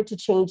started to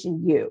change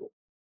in you.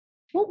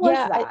 What was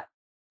that?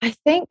 I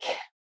think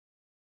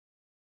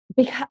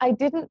because I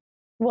think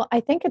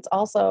it's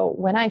also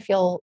when I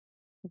feel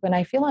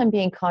I'm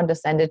being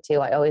condescended to,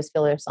 I always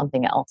feel there's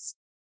something else.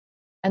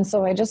 And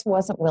so I just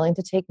wasn't willing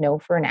to take no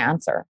for an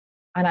answer.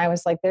 And I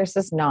was like, this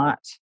is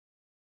not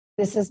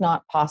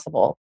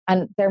possible.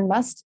 And there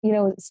must,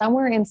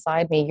 somewhere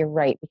inside me, you're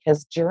right,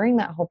 because during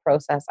that whole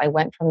process, I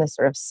went from this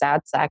sort of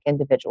sad sack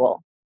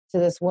individual to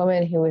this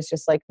woman who was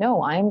just like,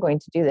 no, I'm going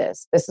to do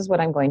this. This is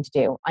what I'm going to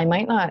do. I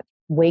might not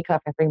wake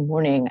up every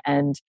morning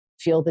and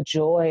feel the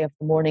joy of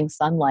the morning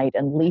sunlight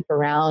and leap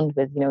around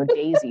with,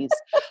 daisies,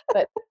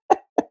 but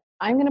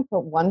I'm going to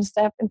put one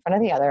step in front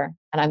of the other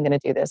and I'm going to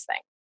do this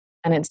thing.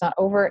 And it's not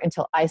over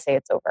until I say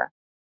it's over.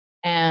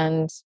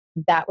 And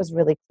that was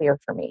really clear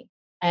for me.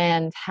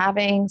 And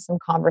having some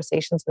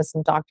conversations with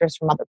some doctors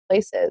from other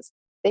places,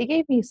 they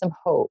gave me some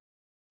hope.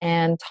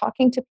 And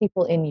talking to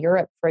people in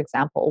Europe, for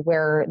example,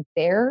 where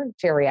their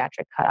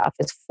geriatric cutoff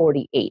is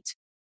 48.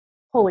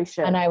 Holy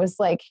shit. And I was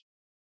like,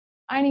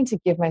 I need to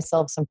give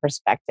myself some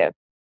perspective.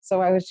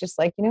 So I was just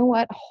like, you know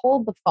what?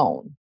 Hold the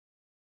phone,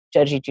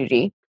 Judgy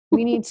Judy.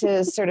 We need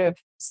to sort of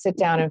sit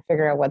down and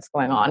figure out what's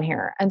going on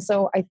here. And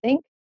so I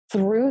think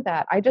through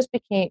that,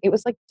 it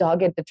was like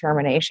dogged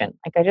determination.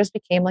 Like I just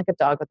became like a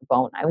dog with a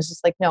bone. I was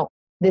just like, no,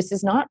 this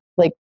is not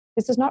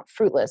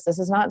fruitless. This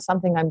is not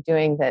something I'm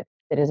doing that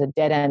is a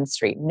dead end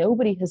street.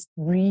 Nobody has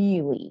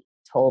really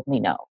told me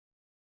no.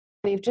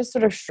 They've just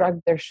sort of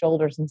shrugged their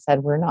shoulders and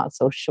said, we're not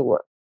so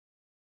sure.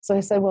 So I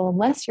said, well,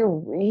 unless you're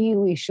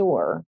really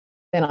sure,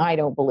 then I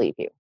don't believe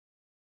you.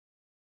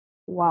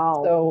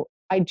 Wow. So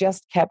I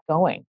just kept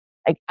going.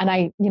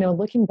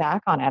 Looking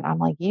back on it, I'm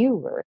like, you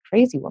were a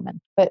crazy woman.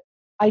 But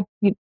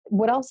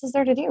what else is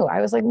there to do?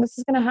 I was like, this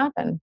is going to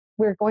happen.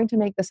 We're going to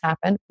make this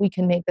happen. We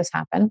can make this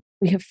happen.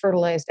 We have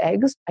fertilized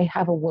eggs. I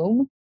have a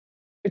womb.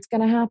 It's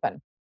going to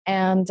happen.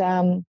 And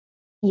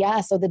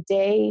so the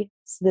day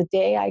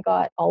I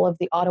got all of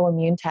the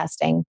autoimmune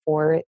testing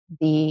for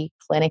the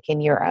clinic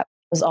in Europe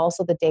was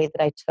also the day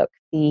that I took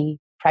the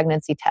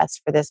pregnancy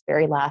test for this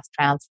very last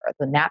transfer,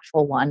 the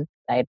natural one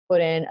that I had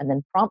put in and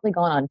then promptly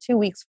gone on 2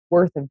 weeks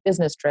worth of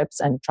business trips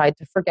and tried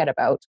to forget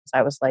about because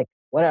I was like,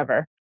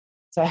 whatever.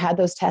 So I had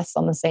those tests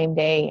on the same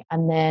day.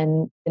 And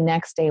then the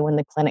next day when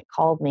the clinic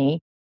called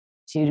me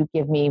to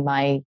give me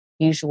my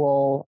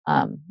usual,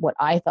 what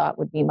I thought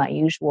would be my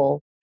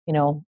usual,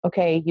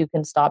 okay, you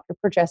can stop your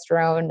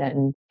progesterone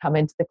and come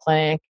into the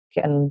clinic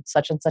and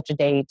such a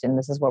date. And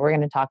this is what we're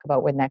going to talk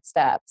about with next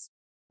steps.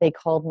 They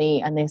called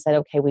me and they said,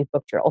 okay, we've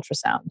booked your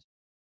ultrasound.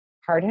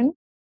 Pardon?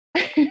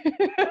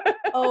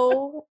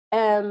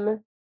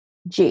 OMG.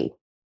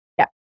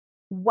 Yeah.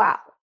 Wow.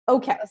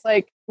 Okay. I was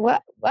like,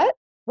 what?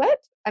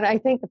 And I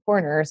think the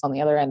poor nurse on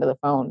the other end of the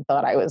phone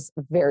thought I was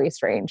very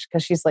strange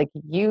because she's like,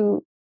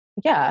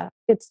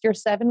 it's your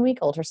 7-week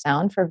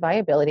ultrasound for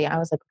viability. I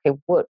was like, okay,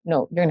 what?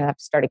 No, you're going to have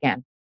to start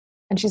again.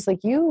 And she's like,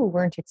 you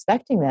weren't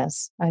expecting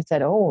this. I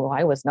said, oh,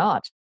 I was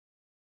not.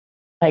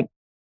 Like,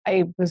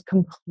 I was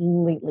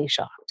completely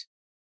shocked.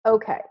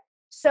 Okay.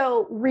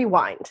 So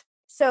rewind.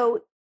 So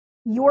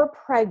you're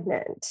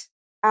pregnant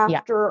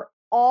after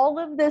all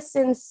of this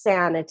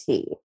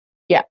insanity.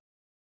 Yeah.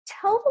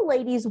 Tell the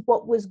ladies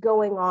what was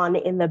going on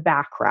in the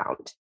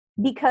background,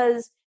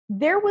 because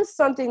there was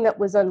something that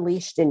was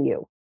unleashed in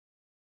you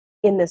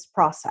in this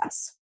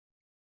process.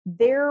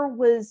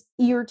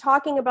 You're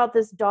talking about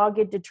this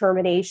dogged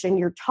determination.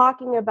 You're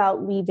talking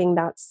about leaving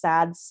that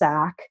sad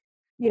sack,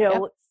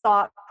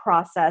 thought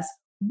process.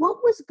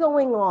 What was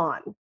going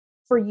on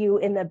for you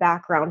in the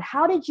background?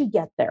 How did you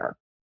get there?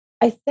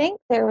 I think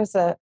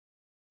I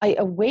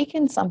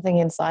awakened something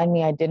inside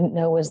me I didn't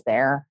know was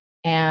there.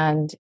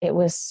 And it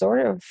was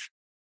sort of,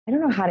 I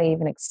don't know how to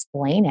even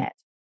explain it.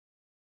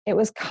 It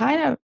was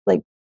kind of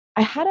like,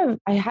 I had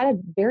a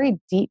very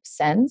deep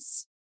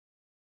sense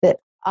that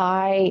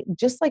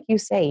just like you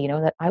say,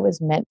 that I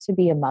was meant to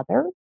be a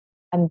mother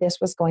and this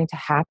was going to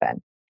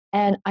happen.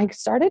 And I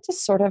started to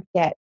sort of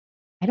get,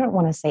 I don't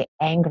want to say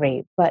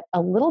angry, but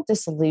a little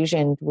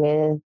disillusioned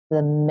with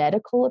the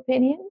medical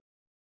opinion.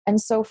 And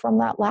so from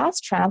that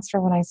last transfer,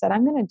 when I said,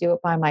 I'm going to do it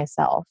by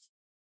myself,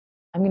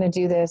 I'm going to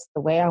do this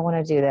the way I want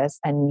to do this,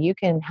 and you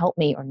can help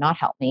me or not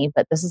help me,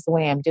 but this is the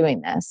way I'm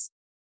doing this.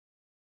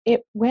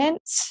 I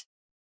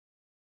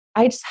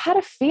just had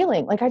a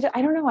feeling, like, I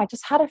don't know. I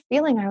just had a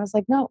feeling. I was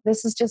like, no,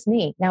 this is just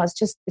me. Now it's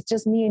just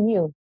me and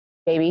you,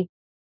 baby.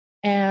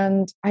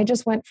 And I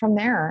just went from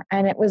there.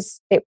 And it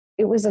was a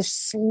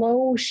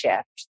slow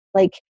shift.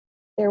 Like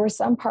there were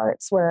some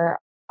parts where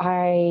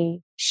I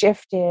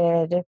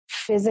shifted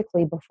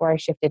physically before I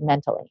shifted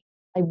mentally.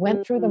 I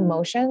went through the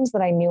motions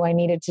that I knew I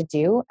needed to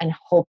do and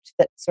hoped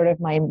that sort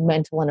of my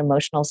mental and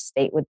emotional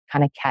state would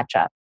kind of catch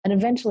up. And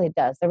eventually it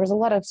does. There was a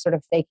lot of sort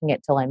of faking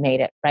it till I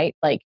made it, right?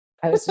 Like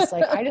I was just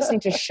like, I just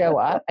need to show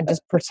up and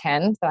just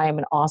pretend that I am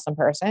an awesome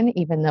person,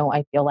 even though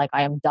I feel like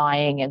I am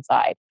dying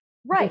inside.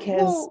 Right.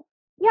 Because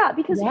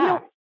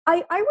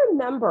I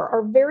remember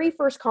our very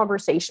first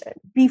conversation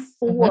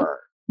before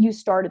you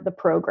started the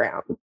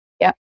program.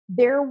 Yeah.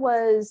 there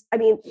was, I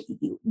mean,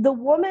 the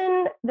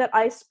woman that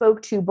I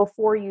spoke to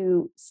before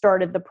you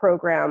started the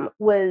program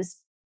was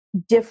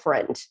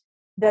different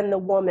than the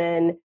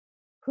woman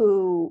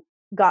who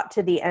got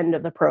to the end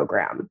of the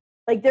program.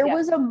 Like there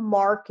was a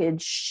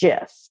marked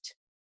shift.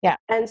 Yeah.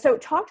 And so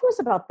talk to us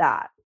about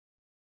that.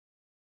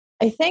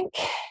 I think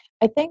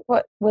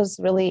what was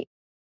really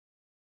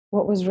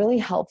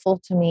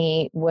helpful to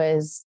me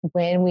was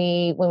when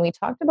we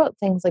talked about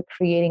things like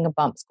creating a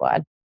bump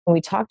squad, when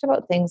we talked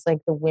about things like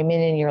the women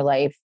in your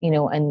life,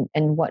 and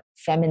what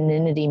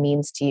femininity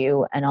means to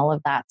you and all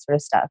of that sort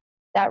of stuff,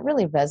 that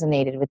really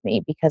resonated with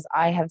me because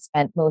I have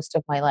spent most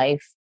of my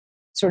life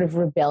sort of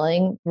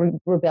rebelling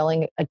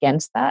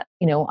against that.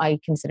 I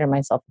consider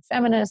myself a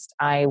feminist.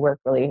 I work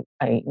really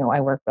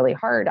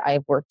hard.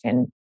 I've worked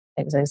in,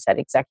 as I said,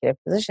 executive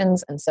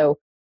positions. And so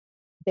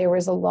there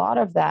was a lot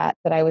of that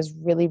I was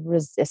really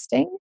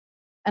resisting.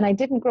 And I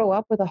didn't grow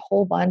up with a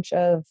whole bunch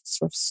of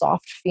sort of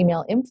soft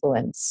female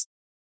influence.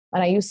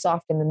 And I use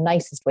soft in the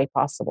nicest way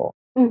possible,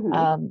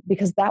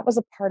 because that was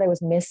a part I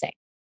was missing.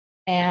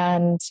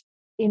 And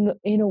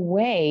in a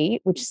way,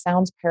 which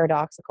sounds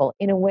paradoxical,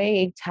 in a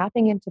way,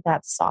 tapping into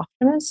that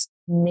softness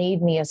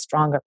made me a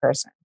stronger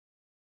person.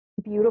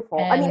 Beautiful.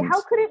 I mean,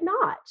 how could it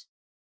not?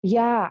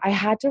 Yeah, I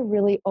had to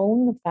really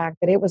own the fact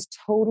that it was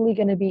totally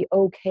going to be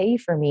okay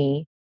for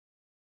me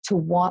to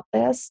want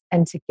this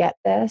and to get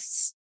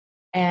this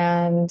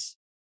and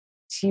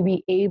to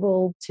be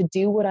able to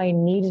do what I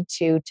needed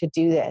to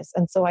do this.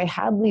 And so I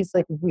had these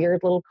like weird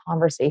little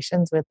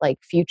conversations with like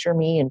future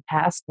me and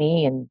past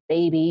me and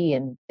baby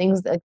and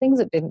things that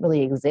didn't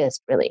really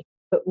exist really,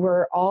 but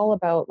were all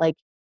about like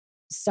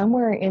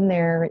somewhere in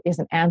there is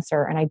an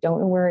answer and I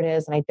don't know where it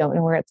is and I don't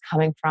know where it's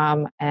coming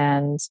from.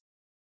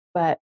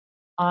 But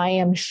I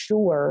am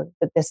sure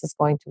that this is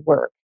going to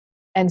work.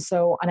 And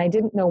I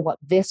didn't know what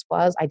this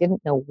was. I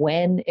didn't know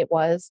when it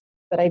was,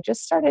 but I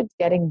just started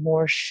getting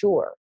more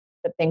sure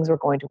that things were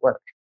going to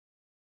work.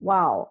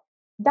 Wow.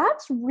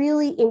 That's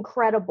really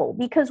incredible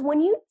because when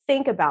you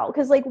think about,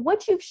 because like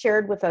what you've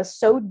shared with us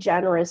so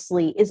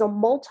generously is a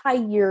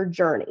multi-year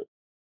journey.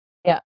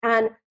 Yeah.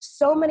 And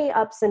so many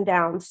ups and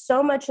downs,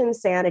 so much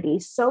insanity,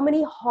 so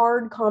many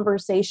hard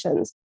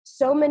conversations,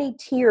 so many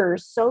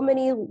tears, so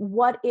many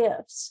what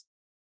ifs.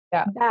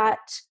 Yeah.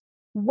 That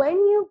when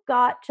you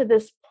got to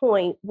this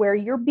point where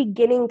you're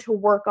beginning to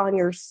work on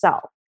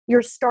yourself,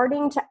 you're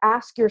starting to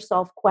ask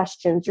yourself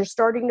questions, you're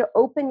starting to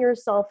open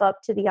yourself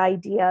up to the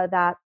idea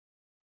that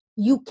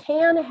you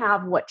can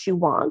have what you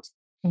want,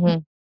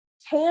 you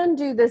can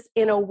do this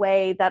in a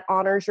way that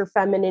honors your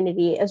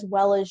femininity as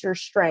well as your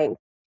strength.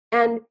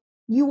 And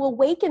you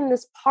awaken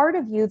this part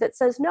of you that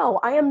says,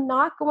 no, I am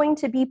not going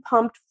to be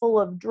pumped full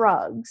of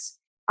drugs.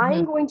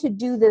 I'm going to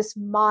do this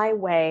my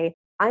way.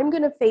 I'm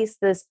going to face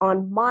this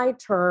on my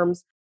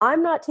terms.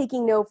 I'm not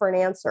taking no for an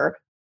answer.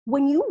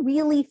 When you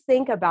really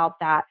think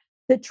about that,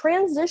 the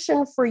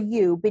transition for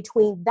you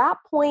between that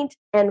point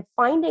and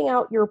finding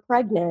out you're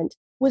pregnant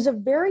was a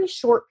very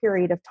short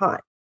period of time.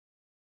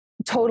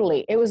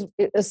 Totally.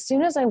 As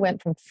soon as I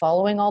went from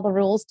following all the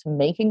rules to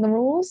making the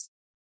rules,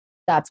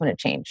 that's when it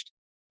changed.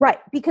 Right.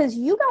 Because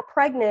you got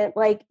pregnant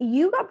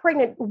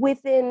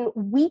within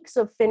weeks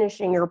of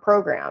finishing your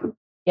program.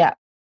 Yeah.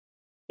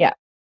 Yeah.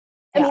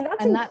 I mean,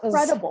 that's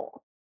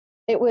incredible.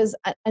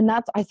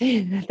 I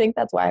think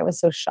that's why I was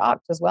so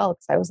shocked as well.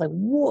 Because I was like,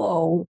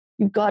 whoa,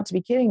 you've got to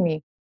be kidding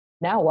me.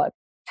 Now what?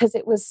 Because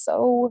it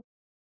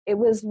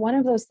was one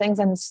of those things,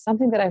 and it's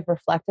something that I've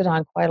reflected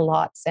on quite a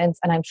lot since,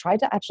 and I've tried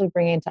to actually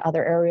bring into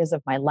other areas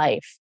of my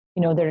life,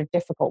 that are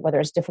difficult, whether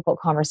it's difficult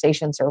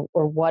conversations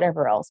or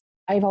whatever else.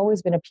 I've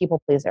always been a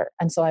people pleaser.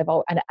 And so I've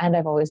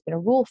always been a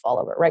rule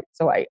follower, right?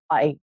 So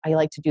I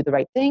like to do the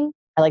right thing.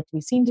 I like to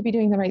be seen to be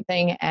doing the right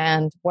thing.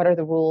 And what are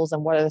the rules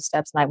and what are the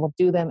steps? And I will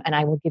do them and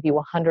I will give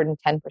you 110%.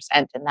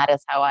 And that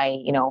is how I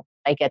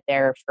get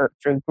there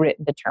through grit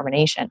and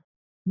determination,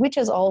 which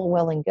is all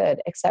well and good,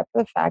 except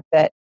for the fact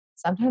that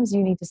sometimes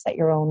you need to set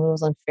your own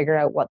rules and figure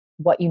out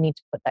what you need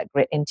to put that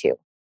grit into.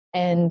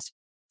 And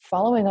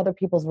following other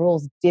people's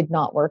rules did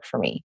not work for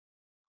me.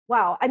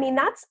 Wow. I mean,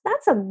 that's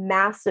a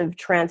massive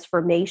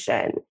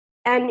transformation.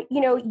 And,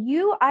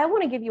 I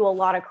want to give you a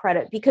lot of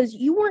credit because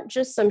you weren't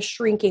just some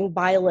shrinking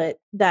violet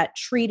that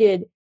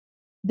treated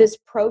this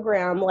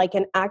program like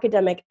an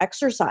academic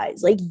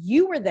exercise. Like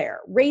you were there,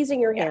 raising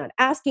your hand,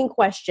 asking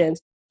questions,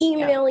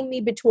 emailing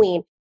me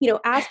between,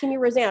 asking me,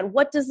 Roseanne,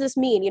 what does this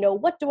mean?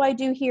 What do I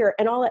do here?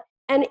 And all that.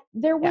 And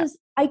there was,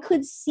 I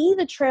could see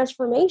the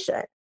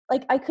transformation.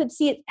 Like I could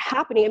see it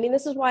happening. I mean,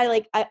 this is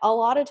why, a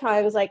lot of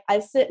times, I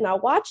sit and I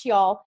watch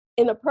y'all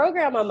in the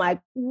program. I'm like,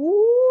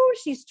 woo,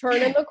 she's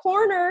turning the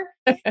corner.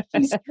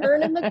 She's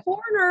turning the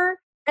corner.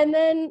 And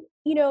then,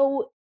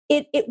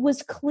 it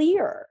was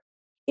clear.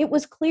 It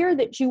was clear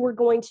that you were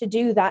going to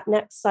do that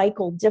next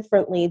cycle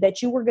differently,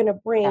 that you were going to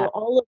bring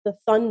all of the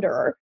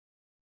thunder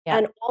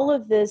and all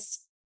of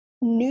this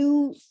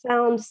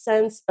newfound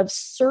sense of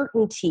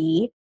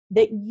certainty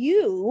that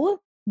you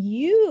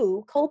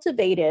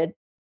cultivated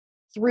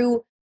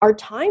through our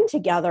time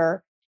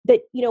together,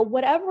 that,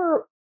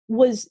 whatever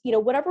was,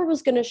 whatever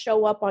was going to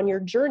show up on your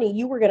journey,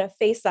 you were going to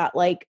face that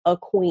like a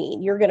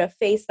queen. You're going to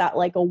face that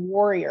like a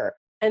warrior,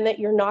 and that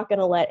you're not going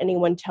to let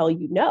anyone tell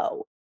you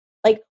no.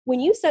 Like when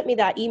you sent me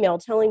that email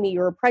telling me you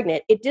were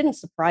pregnant, it didn't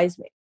surprise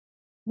me.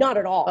 Not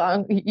at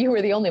all. You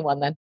were the only one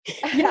then.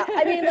 Yeah.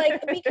 I mean,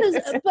 like,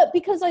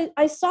 because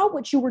I saw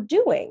what you were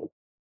doing.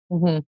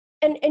 Mm-hmm.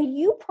 And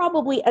you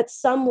probably at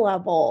some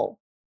level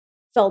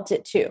felt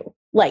it too.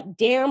 Like,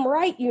 damn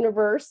right,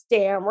 universe,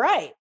 damn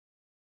right.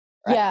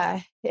 Right.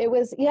 Yeah, it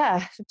was.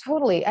 Yeah,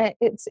 totally.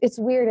 It's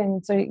weird,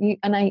 and so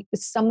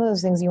some of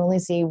those things you only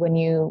see when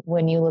you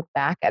look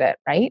back at it,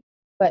 right?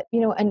 But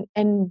and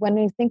when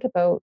I think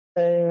about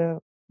the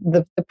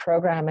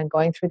program and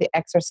going through the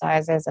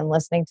exercises and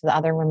listening to the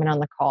other women on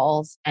the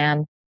calls,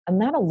 and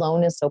that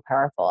alone is so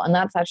powerful, and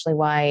that's actually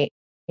why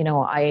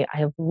I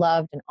have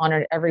loved and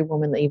honored every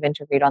woman that you've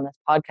interviewed on this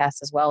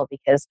podcast as well,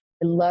 because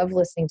I love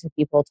listening to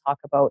people talk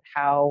about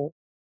how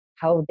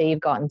they've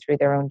gotten through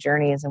their own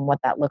journeys and what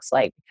that looks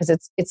like, because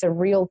it's a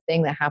real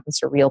thing that happens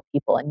to real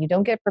people, and you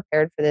don't get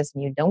prepared for this,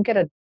 and you don't get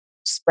a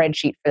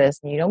spreadsheet for this,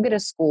 and you don't get a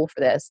school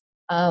for this,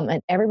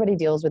 and everybody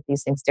deals with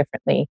these things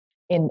differently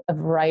in a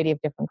variety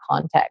of different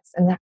contexts,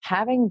 and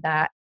having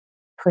that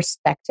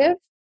perspective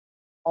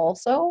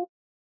also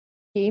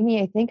gave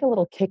me, I think, a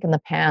little kick in the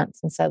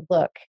pants and said,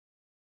 look,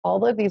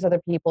 all of these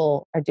other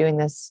people are doing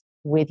this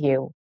with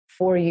you,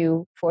 for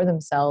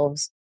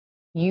themselves.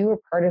 You are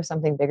part of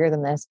something bigger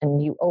than this,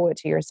 and you owe it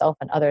to yourself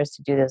and others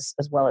to do this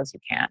as well as you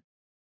can.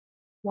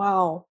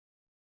 Wow.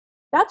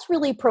 That's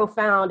really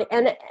profound.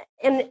 And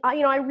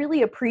I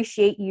really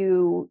appreciate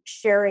you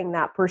sharing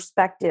that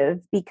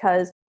perspective,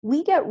 because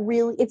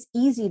it's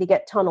easy to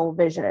get tunnel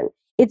vision.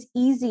 It's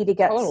easy to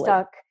get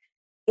stuck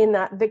in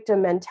that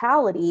victim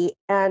mentality.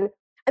 And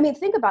I mean,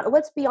 think about it.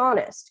 Let's be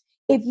honest.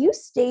 If you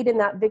stayed in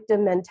that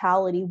victim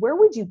mentality, where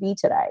would you be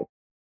today?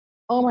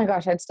 Oh my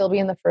gosh, I'd still be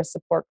in the first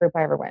support group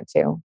I ever went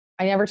to.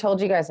 I never told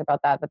you guys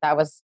about that, but that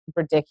was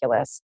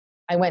ridiculous.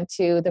 I went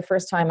to, the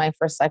first time my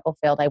first cycle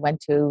failed, I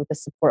went to the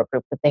support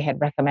group that they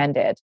had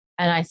recommended.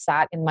 And I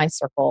sat in my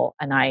circle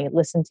and I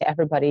listened to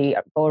everybody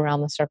go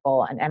around the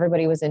circle, and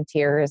everybody was in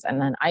tears.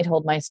 And then I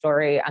told my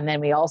story, and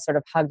then we all sort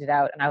of hugged it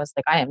out. And I was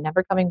like, I am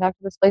never coming back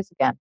to this place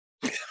again.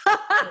 It's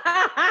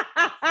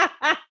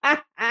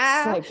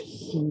like,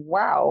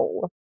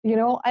 wow.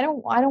 I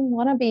don't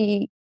want to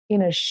be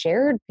in a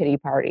shared pity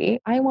party.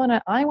 I want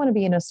to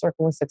be in a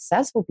circle with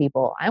successful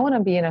people. I want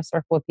to be in a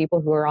circle with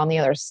people who are on the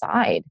other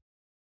side.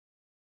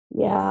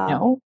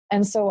 Yeah.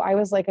 And so I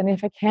was like, and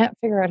if I can't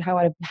figure out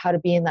how to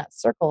be in that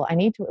circle, I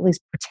need to at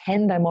least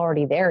pretend I'm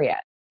already there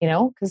yet,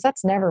 because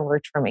that's never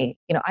worked for me.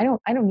 I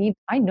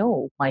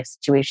know my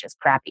situation is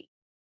crappy.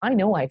 I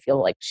know I feel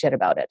like shit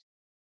about it,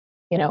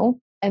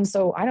 and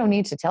so I don't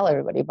need to tell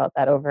everybody about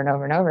that over and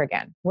over and over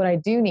again. What I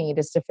do need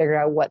is to figure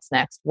out what's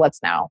next,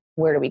 what's now,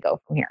 where do we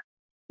go from here?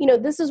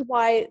 This is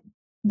why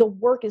the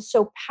work is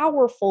so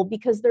powerful,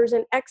 because there's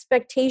an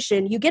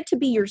expectation. You get to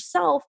be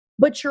yourself,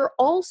 but you're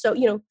also,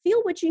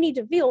 feel what you need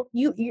to feel.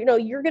 You're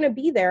going to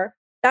be there.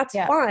 That's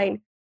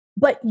fine.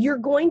 But you're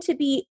going to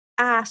be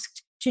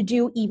asked to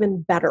do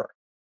even better.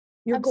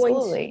 You're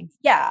Absolutely. going to,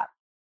 yeah.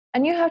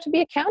 And you have to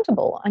be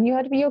accountable, and you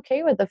have to be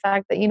okay with the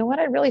fact that,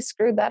 I really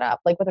screwed that up.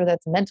 Like whether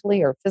that's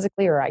mentally or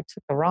physically, or I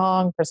took the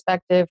wrong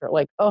perspective, or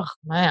like, oh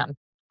man,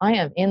 I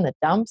am in the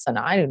dumps and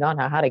I do not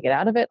know how to get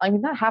out of it. I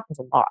mean, that happens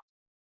a lot.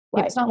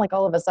 Right. It's not like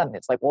all of a sudden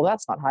it's like, well,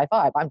 that's not high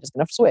five, I'm just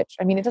going to switch.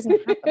 I mean, it doesn't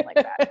happen like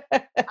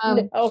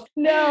that.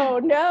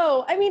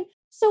 No. I mean,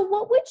 so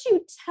what would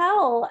you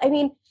tell? I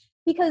mean,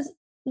 because,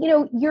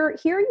 you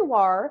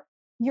are,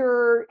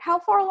 how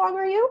far along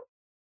are you?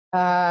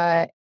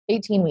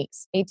 18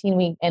 weeks, 18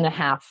 week and a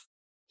half.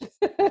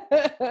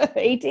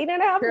 18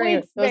 and a half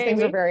weeks. Those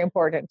things are very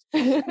important.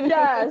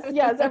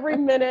 Yes. Every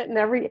minute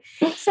and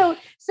so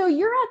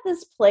you're at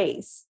this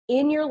place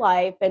in your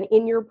life and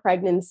in your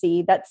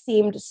pregnancy that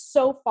seemed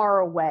so far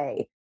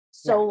away,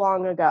 so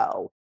long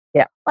ago.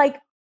 Yeah. Like,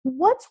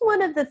 what's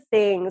one of the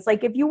things,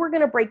 like if you were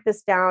going to break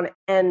this down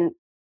and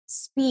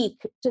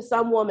speak to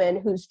some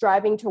woman who's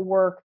driving to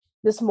work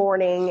this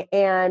morning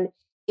and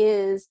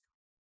is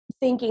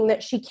thinking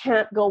that she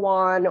can't go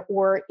on,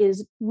 or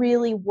is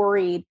really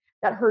worried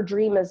that her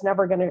dream is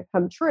never going to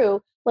come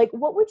true, like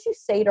what would you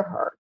say to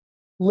her?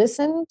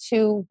 Listen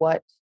to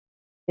what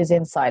is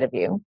inside of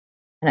you.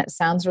 And it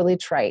sounds really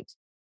trite,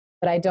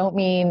 but I don't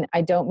mean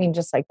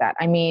just like that.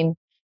 I mean,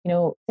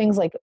 things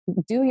like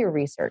do your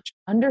research,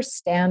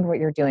 understand what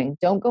you're doing.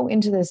 Don't go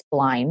into this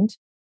blind.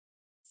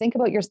 Think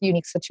about your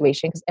unique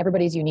situation, because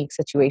everybody's unique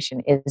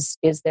situation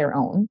is their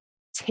own.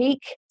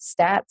 Take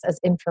stats as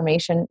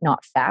information,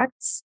 not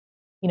facts.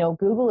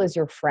 Google is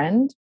your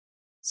friend,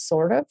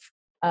 sort of.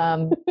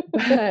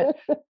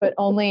 But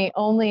only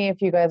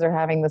if you guys are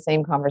having the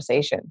same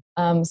conversation.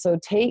 So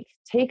take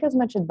as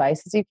much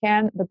advice as you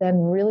can, but then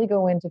really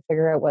go in to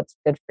figure out what's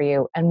good for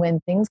you. And when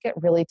things get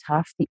really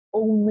tough, the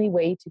only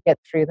way to get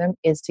through them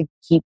is to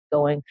keep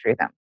going through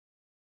them.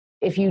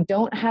 If you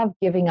don't have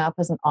giving up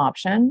as an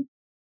option,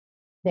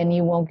 then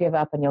you won't give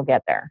up and you'll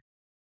get there.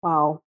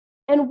 Wow.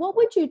 And what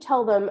would you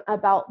tell them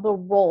about the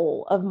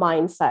role of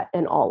mindset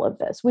in all of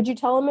this? Would you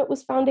tell them it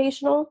was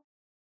foundational?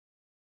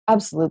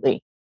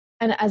 Absolutely.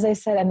 And as I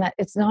said, and that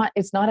it's not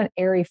an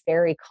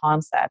airy-fairy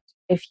concept.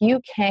 If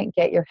you can't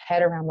get your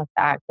head around the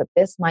fact that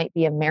this might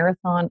be a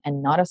marathon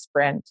and not a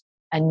sprint,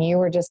 and you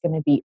are just going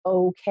to be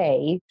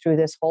okay through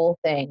this whole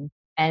thing,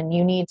 and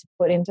you need to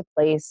put into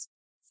place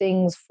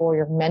things for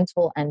your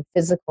mental and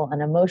physical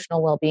and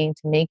emotional well-being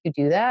to make you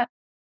do that,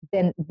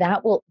 then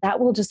that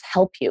will just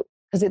help you.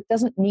 Because it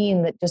doesn't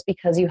mean that just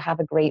because you have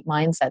a great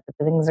mindset that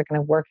the things are going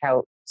to work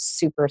out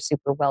super,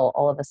 super well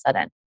all of a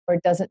sudden. Or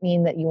it doesn't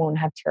mean that you won't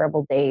have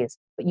terrible days.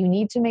 But you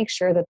need to make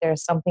sure that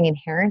there's something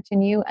inherent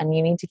in you, and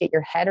you need to get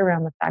your head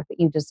around the fact that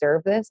you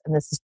deserve this, and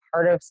this is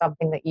part of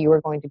something that you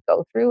are going to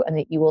go through and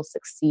that you will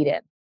succeed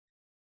in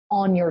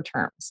on your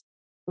terms.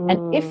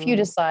 And if you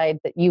decide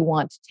that you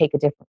want to take a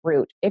different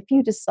route, if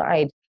you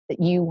decide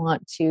that you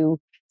want to,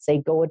 say,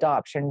 go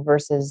adoption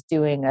versus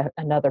doing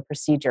another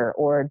procedure,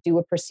 or do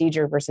a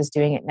procedure versus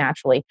doing it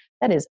naturally,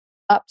 that is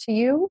up to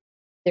you.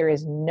 There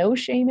is no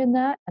shame in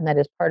that. And that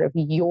is part of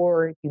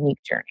your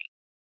unique journey.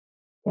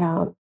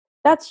 Yeah,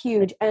 that's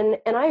huge. And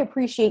I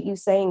appreciate you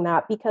saying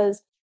that,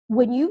 because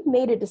when you've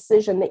made a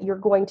decision that you're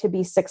going to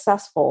be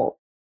successful,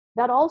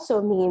 that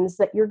also means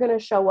that you're going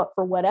to show up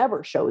for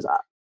whatever shows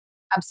up.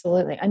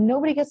 Absolutely. And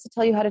nobody gets to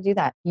tell you how to do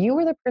that. You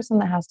are the person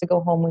that has to go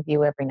home with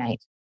you every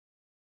night.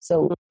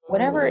 So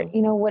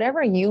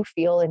whatever you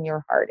feel in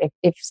your heart,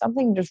 if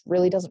something just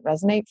really doesn't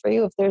resonate for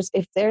you,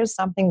 if there's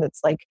something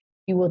that's like,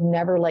 you would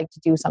never like to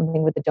do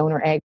something with the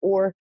donor egg,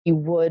 or you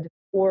would,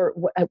 or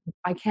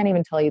I can't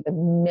even tell you the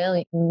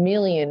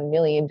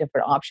million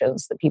different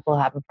options that people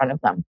have in front of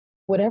them.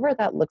 Whatever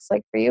that looks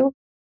like for you,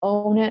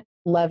 own it,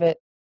 love it,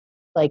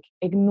 like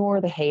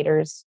ignore the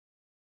haters.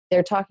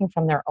 They're talking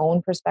from their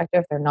own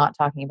perspective. They're not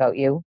talking about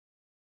you.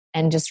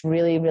 And just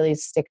really, really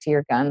stick to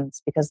your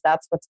guns, because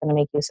that's what's going to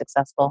make you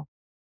successful.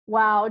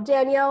 Wow,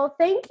 Danielle,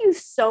 thank you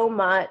so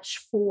much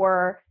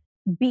for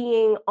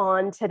being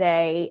on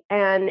today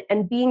and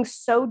being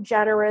so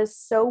generous,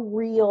 so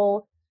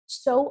real,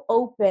 so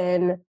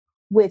open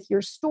with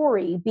your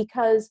story,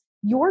 because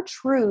your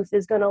truth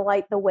is going to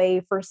light the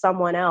way for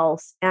someone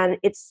else. And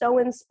it's so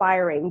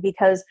inspiring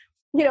because,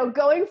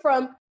 going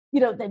from,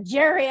 the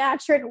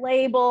geriatric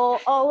label,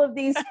 all of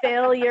these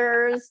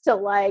failures to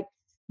like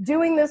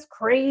doing this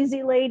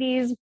crazy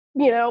ladies,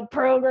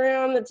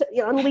 program that's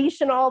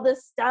unleashing all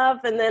this stuff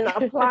and then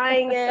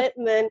applying it.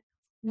 And then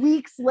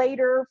weeks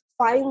later,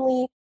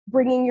 finally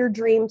bringing your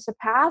dream to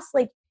pass.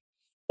 Like,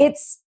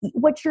 it's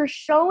what you're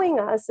showing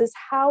us is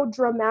how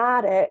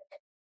dramatic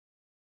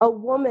a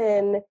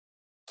woman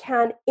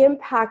can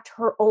impact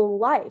her own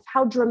life,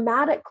 how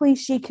dramatically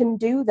she can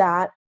do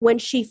that when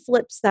she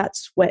flips that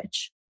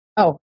switch.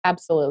 Oh,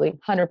 absolutely.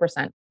 100%.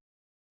 100%.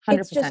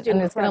 It's just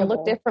and it's going to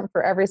look different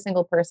for every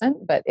single person,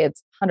 but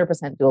it's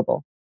 100%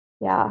 doable.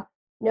 Yeah.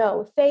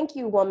 No, thank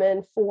you,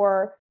 woman,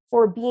 for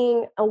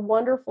being a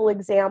wonderful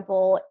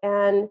example.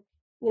 And,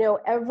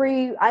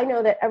 I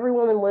know that every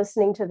woman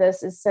listening to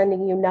this is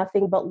sending you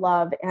nothing but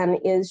love and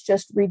is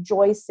just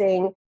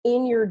rejoicing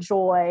in your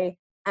joy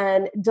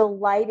and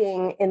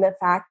delighting in the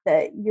fact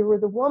that you were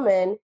the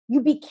woman,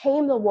 you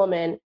became the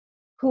woman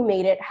who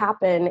made it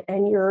happen.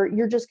 And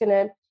you're just going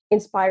to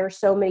inspire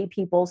so many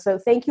people. So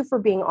thank you for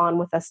being on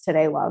with us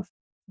today, love.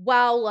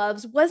 Wow,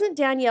 loves. Wasn't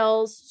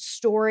Danielle's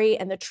story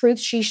and the truth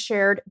she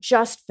shared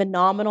just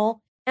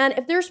phenomenal? And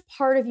if there's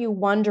part of you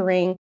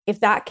wondering if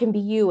that can be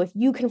you, if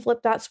you can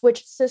flip that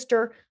switch,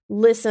 sister,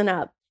 listen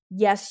up.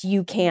 Yes,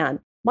 you can.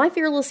 My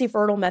Fearlessly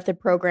Fertile Method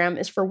program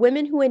is for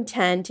women who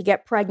intend to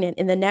get pregnant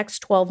in the next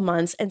 12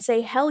 months and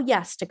say hell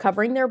yes to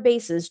covering their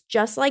bases,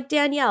 just like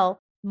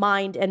Danielle,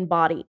 mind and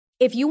body.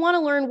 If you want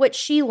to learn what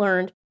she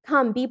learned,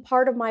 come be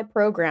part of my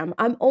program.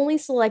 I'm only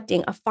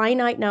selecting a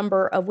finite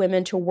number of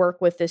women to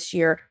work with this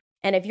year.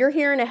 And if you're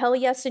hearing a hell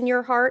yes in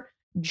your heart,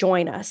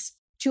 join us.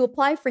 To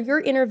apply for your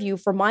interview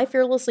for my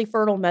Fearlessly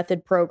Fertile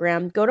Method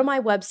program, go to my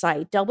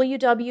website,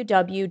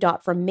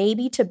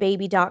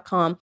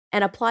 www.frommaybe2baby.com,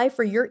 and apply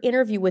for your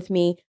interview with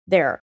me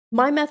there.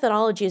 My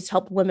methodology has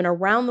helped women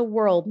around the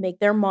world make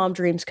their mom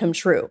dreams come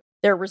true.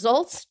 Their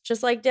results,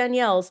 just like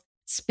Danielle's,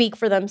 speak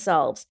for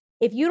themselves.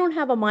 If you don't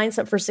have a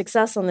mindset for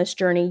success on this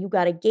journey, you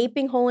got a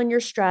gaping hole in your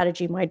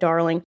strategy, my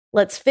darling.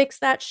 Let's fix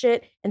that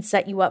shit and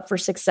set you up for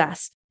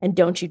success. And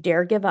don't you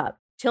dare give up.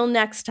 Till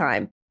next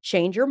time,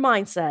 change your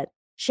mindset,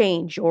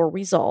 change your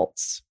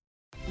results.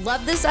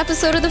 Love this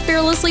episode of the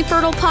Fearlessly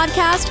Fertile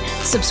podcast?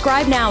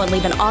 Subscribe now and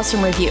leave an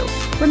awesome review.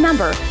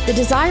 Remember, the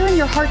desire in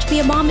your heart to be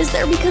a mom is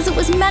there because it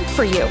was meant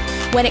for you.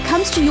 When it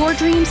comes to your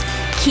dreams,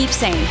 keep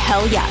saying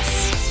hell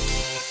yes.